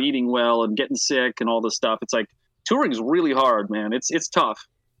and not eating well and getting sick and all this stuff. It's like, touring is really hard, man. It's tough.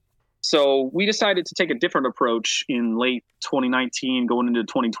 So we decided to take a different approach in late 2019 going into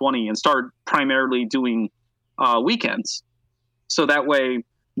 2020 and start primarily doing weekends. So that way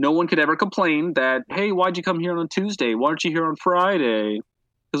no one could ever complain that, hey, why'd you come here on Tuesday? Why aren't you here on Friday?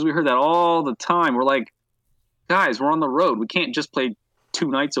 Because we heard that all the time. We're like, guys, we're on the road. We can't just play 2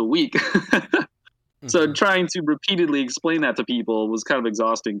 nights a week. So trying to repeatedly explain that to people was kind of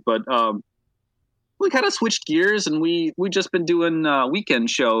exhausting. But we kind of switched gears, and we just been doing weekend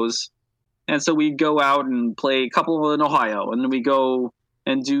shows. And so we go out and play a couple in Ohio, and then we go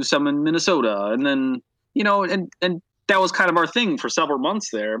and do some in Minnesota. And then, and that was kind of our thing for several months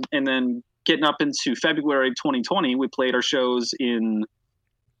there. And then getting up into February 2020, we played our shows in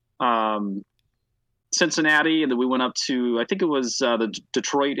Cincinnati, and then we went up to, I think it was the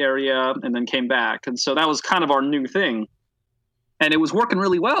Detroit area, and then came back. And so that was kind of our new thing. And it was working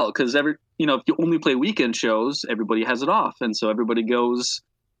really well because if you only play weekend shows, everybody has it off. And so everybody goes,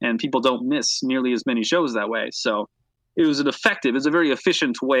 and people don't miss nearly as many shows that way. So it was a very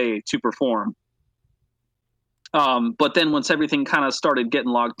efficient way to perform. But then once everything kind of started getting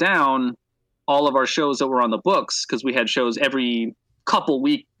locked down, all of our shows that were on the books, because we had shows every couple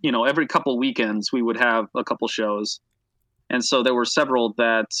weekends, we would have a couple shows. And so there were several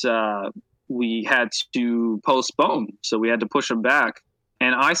that we had to postpone. So we had to push them back.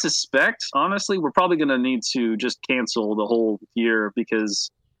 And I suspect, honestly, we're probably going to need to just cancel the whole year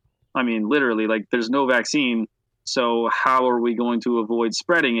because, I mean, literally, like, there's no vaccine. So how are we going to avoid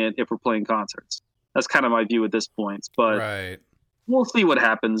spreading it if we're playing concerts? That's kind of my view at this point. But right. We'll see what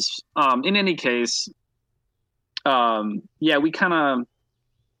happens. In any case, we kind of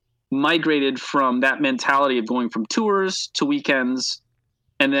migrated from that mentality of going from tours to weekends.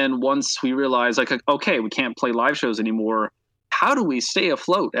 And then once we realized, like, okay, we can't play live shows anymore, how do we stay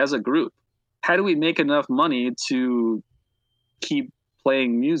afloat as a group? How do we make enough money to keep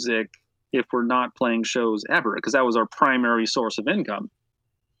playing music if we're not playing shows ever? Because that was our primary source of income.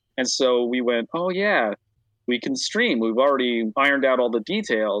 And so we went, oh, yeah, we can stream. We've already ironed out all the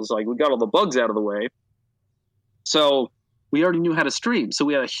details. Like, we got all the bugs out of the way. So we already knew how to stream. So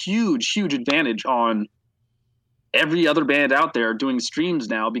we had a huge, huge advantage on every other band out there doing streams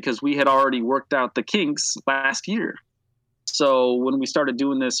now because we had already worked out the kinks last year. So when we started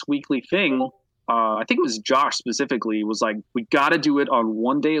doing this weekly thing, I think it was Josh specifically was like, we got to do it on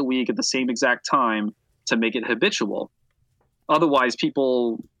one day a week at the same exact time to make it habitual. Otherwise,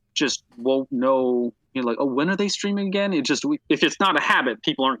 people just won't know, like, oh, when are they streaming again? If it's not a habit,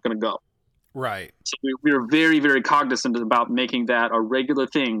 people aren't going to go. Right. So we were very, very cognizant about making that a regular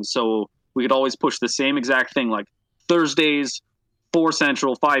thing. So we could always push the same exact thing, like Thursdays, 4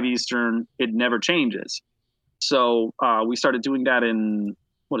 Central, 5 Eastern. It never changes. So we started doing that in,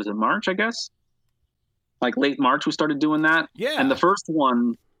 March, I guess? Like late March, we started doing that. Yeah. And the first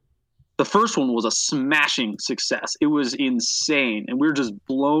one was a smashing success. It was insane. And we were just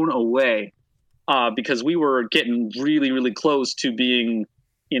blown away because we were getting really, really close to being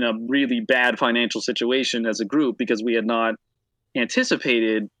in a really bad financial situation as a group because we had not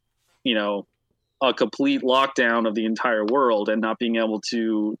anticipated, a complete lockdown of the entire world and not being able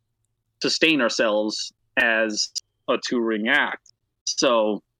to sustain ourselves as a touring act.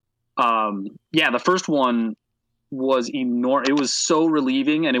 So, yeah, the first one was enormous. It was so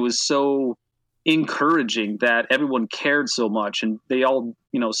relieving, and it was so encouraging that everyone cared so much, and they all,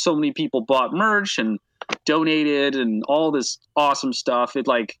 so many people bought merch and donated and all this awesome stuff. It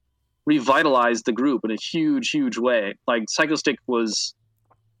like revitalized the group in a huge way. Like Psychostick was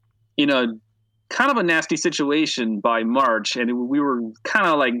in a kind of a nasty situation by March, and we were kind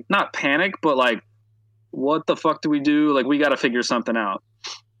of like not panic, but like, what the fuck do we do? Like, we got to figure something out.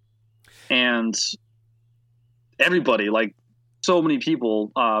 And everybody, like so many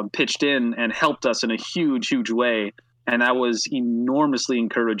people, pitched in and helped us in a huge way, and that was enormously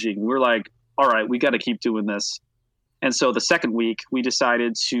encouraging. We're like, all right, we got to keep doing this. And so the second week, we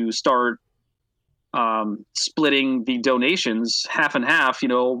decided to start splitting the donations half and half,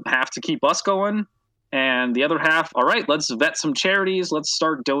 half to keep us going, and the other half, all right, let's vet some charities. Let's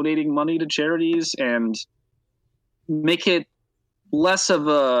start donating money to charities and make it less of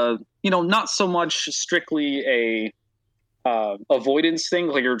a, not so much strictly a avoidance thing,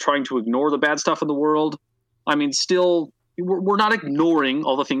 like you're trying to ignore the bad stuff in the world. I mean, still, we're not ignoring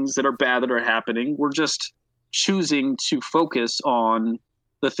all the things that are bad that are happening. We're just choosing to focus on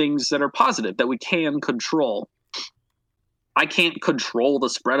the things that are positive, that we can control. I can't control the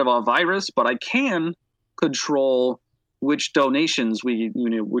spread of a virus, but I can control which donations we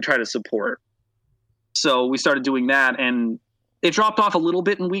try to support. So we started doing that, and it dropped off a little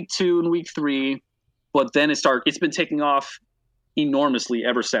bit in week 2 and week 3, but then it's been taking off enormously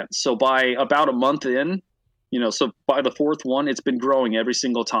ever since. So by about a month in, so by the 4th one, it's been growing every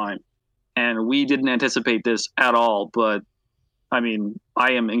single time. And we didn't anticipate this at all, but I mean,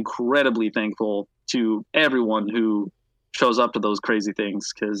 I am incredibly thankful to everyone who shows up to those crazy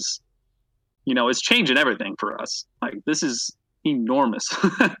things, because, it's changing everything for us. Like, this is enormous.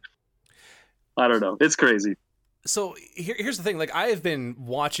 I don't know. It's crazy. So here's the thing. Like, I have been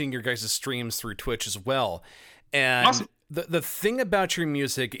watching your guys' streams through Twitch as well. And awesome. The thing about your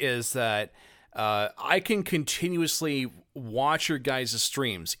music is that I can continuously watch your guys'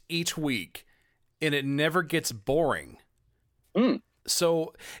 streams each week, and it never gets boring.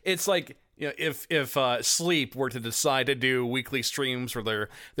 So it's like, if Sleep were to decide to do weekly streams where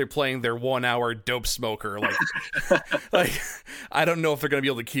they're playing their 1 hour Dope Smoker, like I don't know if they're going to be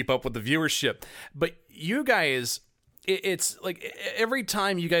able to keep up with the viewership. But you guys, it's like every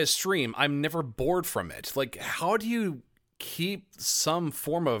time you guys stream, I'm never bored from it. Like, how do you keep some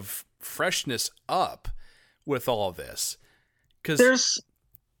form of freshness up with all of this? Because there's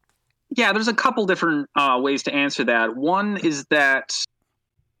a couple different ways to answer that. One is that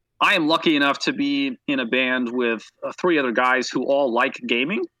I am lucky enough to be in a band with 3 other guys who all like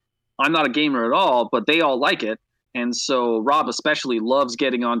gaming. I'm not a gamer at all, but they all like it. And so Rob especially loves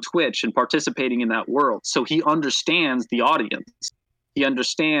getting on Twitch and participating in that world. So he understands the audience. He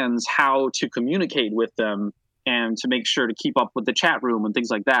understands how to communicate with them and to make sure to keep up with the chat room and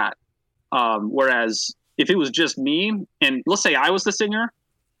things like that. Whereas if it was just me, and let's say I was the singer,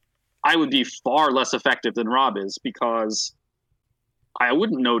 I would be far less effective than Rob is, because I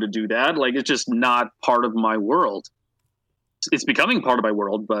wouldn't know to do that. Like, it's just not part of my world. It's becoming part of my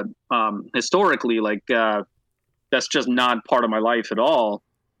world, but historically, like, that's just not part of my life at all.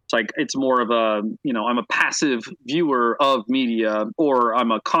 It's like, it's more of a, I'm a passive viewer of media, or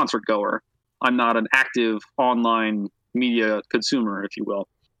I'm a concert goer. I'm not an active online media consumer, if you will.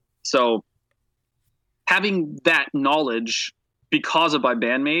 So having that knowledge because of my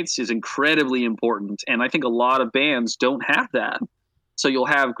bandmates is incredibly important. And I think a lot of bands don't have that. So you'll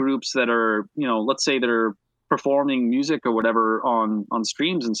have groups that are, let's say they're performing music or whatever on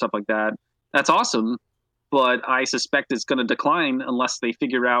streams and stuff like that. That's awesome. But I suspect it's going to decline unless they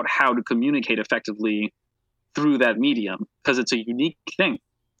figure out how to communicate effectively through that medium, because it's a unique thing.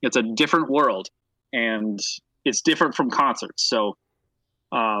 It's a different world, and it's different from concerts. So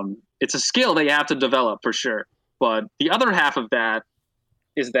it's a skill that you have to develop for sure. But the other half of that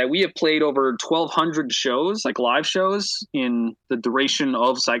is that we have played over 1,200 shows, like live shows, in the duration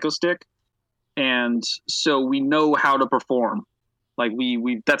of Psychostick. And so we know how to perform. Like,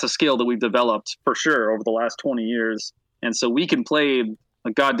 we that's a skill that we've developed for sure over the last 20 years. And so we can play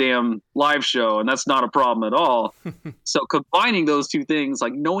a goddamn live show, and that's not a problem at all. So combining those two things,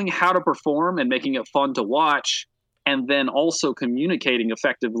 like knowing how to perform and making it fun to watch, and then also communicating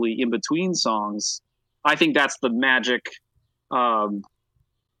effectively in between songs, I think that's the magic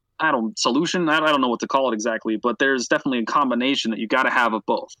solution. I don't know what to call it exactly, but there's definitely a combination that you got to have of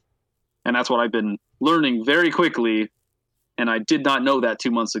both. And that's what I've been learning very quickly. And I did not know that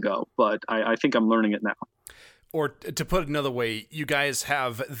 2 months ago, but I think I'm learning it now. Or to put it another way, you guys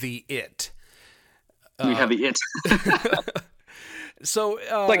have the it. We have the it. So,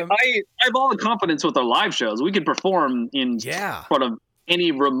 Like I have all the confidence with our live shows. We could perform in front of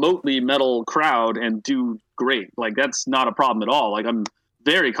any remotely metal crowd and do great. Like that's not a problem at all. Like I'm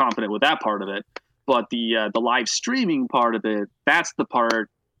very confident with that part of it. But the live streaming part of it, that's the part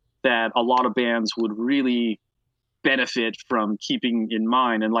that a lot of bands would really benefit from keeping in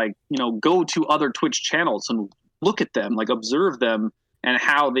mind, and like, you know, go to other Twitch channels and look at them, like observe them and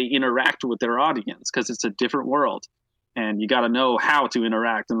how they interact with their audience, because it's a different world and you got to know how to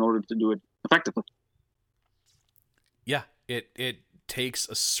interact in order to do it effectively. Yeah, it takes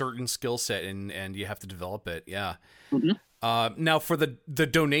a certain skill set and you have to develop it. Yeah. Mm-hmm. Now for the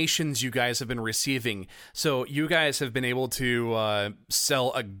donations you guys have been receiving, so you guys have been able to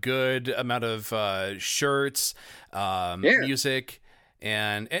sell a good amount of shirts, music,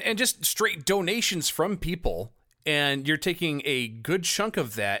 and just straight donations from people, and you're taking a good chunk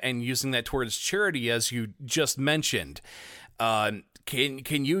of that and using that towards charity, as you just mentioned.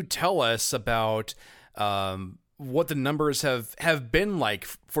 Can you tell us about what the numbers have been like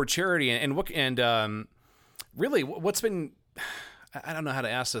for charity, and what really what's been, I don't know how to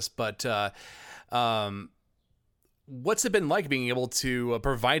ask this, but what's it been like being able to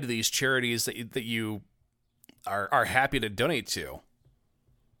provide these charities that you are happy to donate to?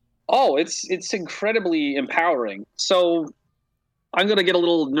 Oh, it's incredibly empowering. So I'm going to get a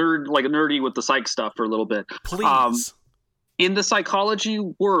little nerdy with the psych stuff for a little bit. Please. In the psychology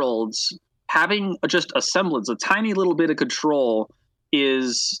worlds, having just a semblance, a tiny little bit of control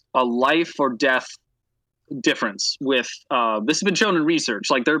is a life or death difference. With this has been shown in research.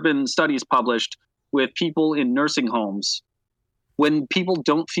 Like there have been studies published with people in nursing homes. When people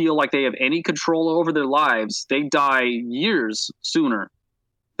don't feel like they have any control over their lives, they die years sooner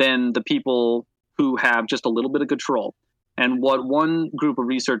than the people who have just a little bit of control. And what one group of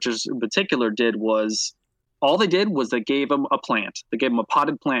researchers in particular did was, all they did was they gave them a plant. They gave them a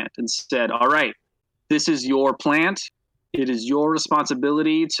potted plant and said, all right, this is your plant. It is your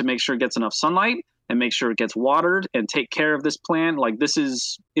responsibility to make sure it gets enough sunlight and make sure it gets watered and take care of this plant. Like this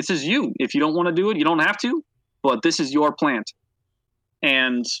is you. If you don't want to do it, you don't have to, but this is your plant.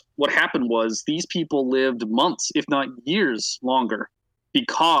 And what happened was these people lived months, if not years longer,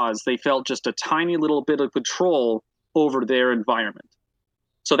 because they felt just a tiny little bit of control over their environment.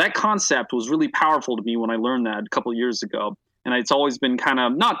 So that concept was really powerful to me when I learned that a couple of years ago. And it's always been kind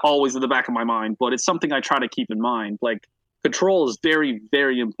of, not always in the back of my mind, but it's something I try to keep in mind. Like control is very,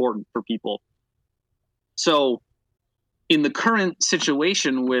 very important for people. So in the current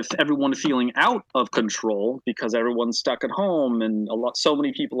situation with everyone feeling out of control because everyone's stuck at home and so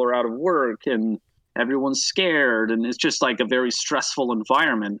many people are out of work and everyone's scared and it's just like a very stressful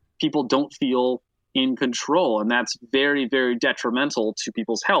environment, people don't feel in control, and that's very, very detrimental to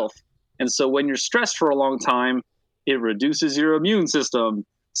people's health. And so when you're stressed for a long time, it reduces your immune system.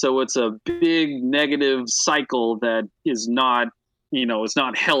 So it's a big negative cycle that is not, it's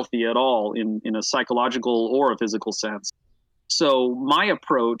not healthy at all in a psychological or a physical sense. So my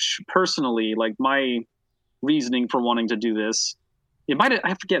approach personally, like my reasoning for wanting to do this,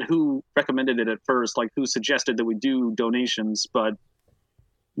 I forget who recommended it at first, like who suggested that we do donations, but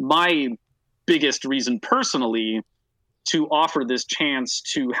my biggest reason personally to offer this chance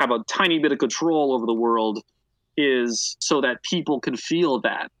to have a tiny bit of control over the world is so that people can feel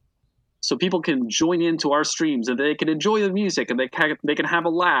that. So people can join into our streams and they can enjoy the music and they can have a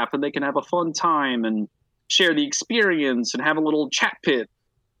laugh and they can have a fun time and share the experience and have a little chat pit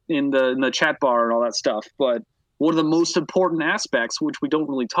in the chat bar and all that stuff. But one of the most important aspects, which we don't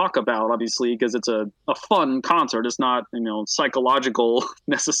really talk about, obviously, because it's a fun concert, it's not, psychological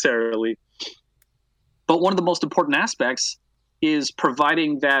necessarily. But one of the most important aspects is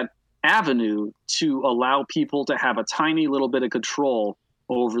providing that avenue to allow people to have a tiny little bit of control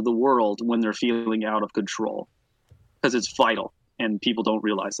over the world when they're feeling out of control, because it's vital and people don't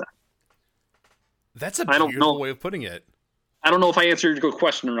realize that. That's a beautiful way of putting it. I don't know if I answered your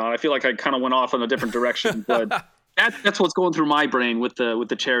question or not. I feel like I kind of went off in a different direction, but that's what's going through my brain with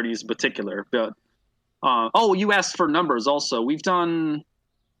the charities in particular. But you asked for numbers also. We've done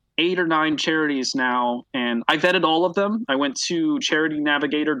 8 or 9 charities now, and I vetted all of them. I went to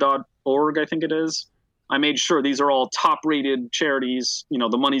charitynavigator.org, I think it is. I made sure these are all top-rated charities.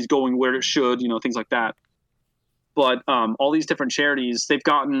 The money's going where it should, things like that. But all these different charities, they've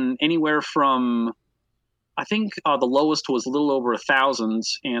gotten anywhere from, I think the lowest was a little over 1,000,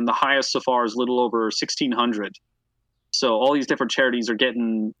 and the highest so far is a little over 1,600. So all these different charities are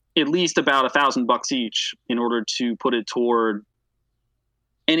getting at least about $1,000 each in order to put it toward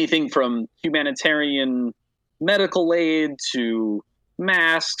anything from humanitarian medical aid to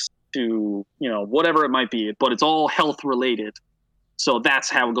masks to, whatever it might be, but it's all health related. So that's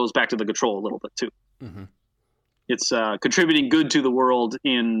how it goes back to the control a little bit too. Mm-hmm. It's contributing good to the world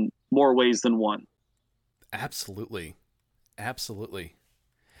in more ways than one. Absolutely. Absolutely.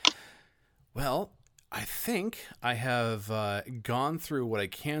 Well, I think I have gone through what I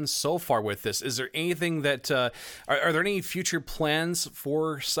can so far with this. Is there anything that are there any future plans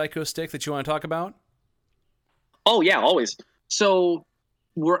for Psychostick that you want to talk about? Oh yeah, always. So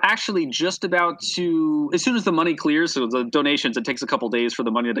we're actually just about to, as soon as the money clears, so the donations, it takes a couple days for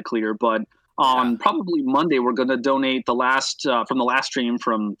the money to clear, but on probably Monday, we're going to donate the last, from the last stream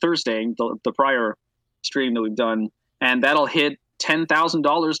from Thursday, the prior stream that we've done, and that'll hit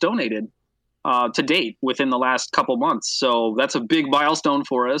 $10,000 donated to date within the last couple months. So that's a big milestone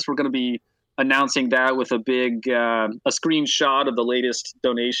for us. We're going to be announcing that with a big, a screenshot of the latest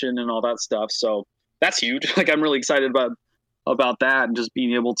donation and all that stuff. So that's huge. Like, I'm really excited about that, and just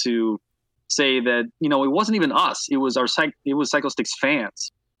being able to say that, you know, it wasn't even us. It was it was Psychostick's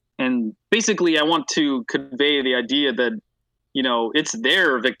fans. And basically I want to convey the idea that, you know, it's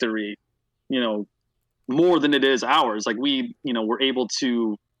their victory, you know, more than it is ours. Like, we, you know, we're able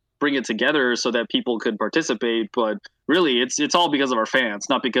to bring it together so that people could participate, but really it's all because of our fans,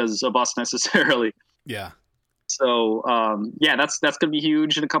 not because of us necessarily. Yeah. So, yeah, that's going to be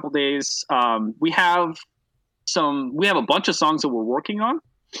huge in a couple days. We have a bunch of songs that we're working on.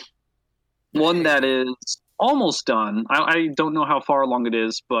 One that is almost done. I don't know how far along it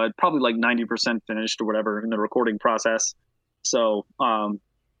is, but probably like 90% finished or whatever in the recording process. So,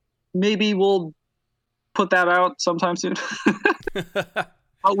 maybe we'll put that out sometime soon.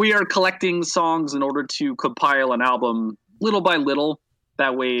 We are collecting songs in order to compile an album little by little.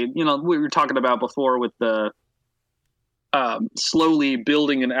 That way, you know, we were talking about before with the slowly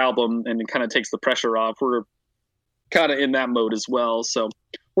building an album, and it kind of takes the pressure off. We're kind of in that mode as well. So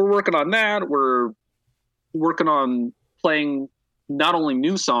we're working on that. We're working on playing not only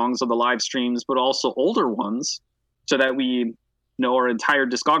new songs on the live streams, but also older ones, so that we know our entire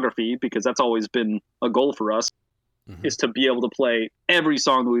discography, because that's always been a goal for us, is to be able to play every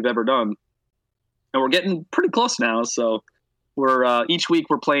song that we've ever done. And we're getting pretty close now. So we're each week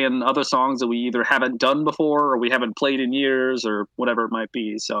we're playing other songs that we either haven't done before or we haven't played in years or whatever it might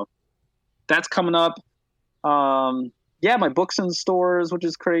be. So that's coming up. Yeah, my book's in stores, which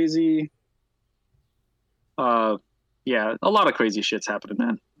is crazy. Yeah, a lot of crazy shit's happening,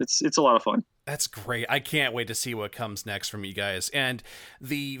 man. It's a lot of fun. That's great. I can't wait to see what comes next from you guys. And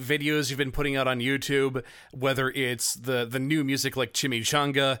the videos you've been putting out on YouTube, whether it's the new music like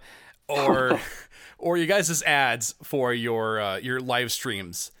Chimichanga or or you guys' ads for your live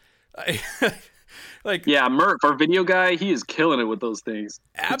streams. Like, yeah, Murph, our video guy, he is killing it with those things.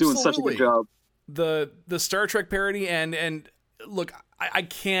 Absolutely. He's doing such a good job. The Star Trek parody and look, I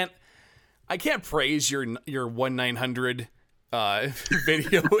can't praise your 1-900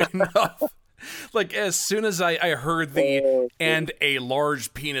 video enough. Like, as soon as I heard the and a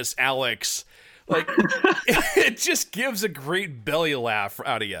large penis Alex, like it just gives a great belly laugh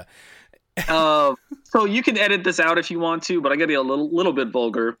out of you. So you can edit this out if you want to, but I gotta be a little bit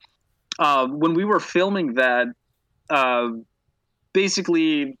vulgar. When we were filming that,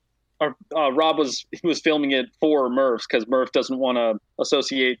 basically Rob was filming it for Murph, because Murph doesn't want to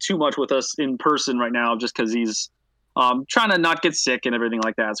associate too much with us in person right now, just because he's trying to not get sick and everything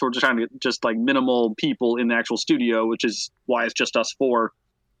like that. So we're just trying to get just like minimal people in the actual studio, which is why it's just us four.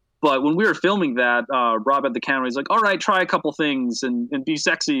 But when we were filming that, Rob had the camera. He's like, all right, try a couple things and be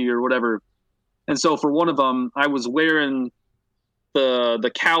sexy or whatever. And so for one of them, I was wearing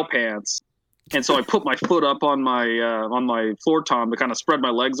the cow pants. And so I put my foot up on my floor tom to kind of spread my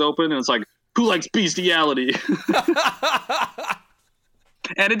legs open. And it's like, who likes bestiality?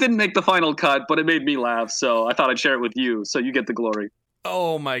 And it didn't make the final cut, but it made me laugh. So I thought I'd share it with you, so you get the glory.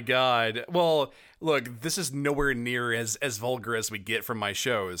 Oh my God. Well, look, this is nowhere near as vulgar as we get from my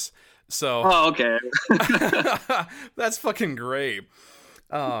shows. So. Oh, okay. That's fucking great.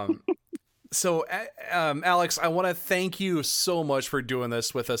 So, Alex, I want to thank you so much for doing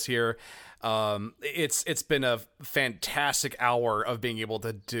this with us here. It's been a fantastic hour of being able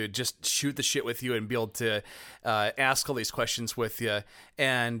to just shoot the shit with you and be able to ask all these questions with you.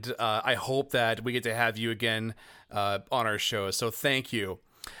 And I hope that we get to have you again on our show. So thank you.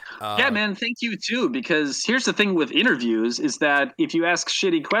 Yeah, man, thank you too. Because here's the thing with interviews is that if you ask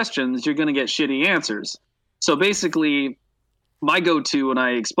shitty questions, you're going to get shitty answers. So basically, my go-to when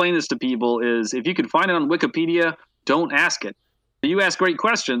I explain this to people is if you can find it on Wikipedia, don't ask it. You ask great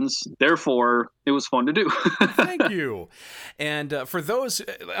questions, therefore it was fun to do. Thank you. And for those,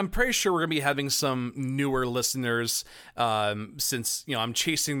 I'm pretty sure we're going to be having some newer listeners since, I'm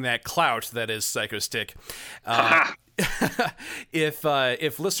chasing that clout that is Psychostick.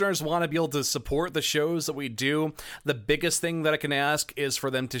 if listeners want to be able to support the shows that we do, the biggest thing that I can ask is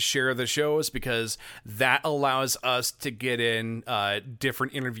for them to share the shows, because that allows us to get in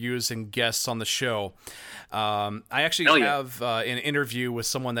different interviews and guests on the show. I actually have an interview with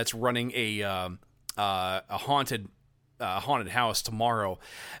someone that's running a haunted house tomorrow,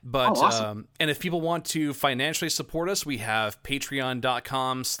 but awesome. And if people want to financially support us, we have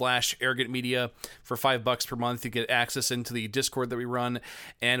patreon.com/arrogantmedia for $5 per month to get access into the Discord that we run,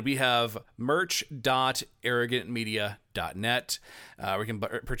 and we have merch.arrogantmedia.net. We can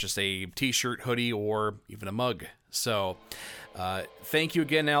purchase a t-shirt, hoodie, or even a mug. So thank you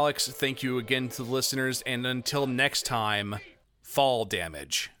again, Alex. Thank you again to the listeners, and until next time, fall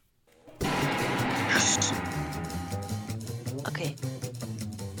damage. Yes. Okay.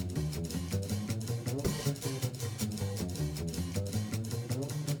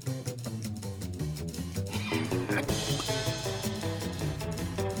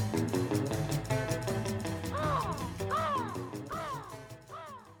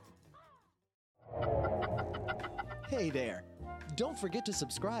 Hey there. Don't forget to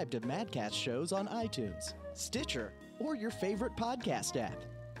subscribe to Madcast shows on iTunes, Stitcher, or your favorite podcast app.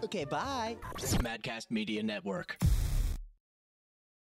 Okay, bye. Madcast Media Network.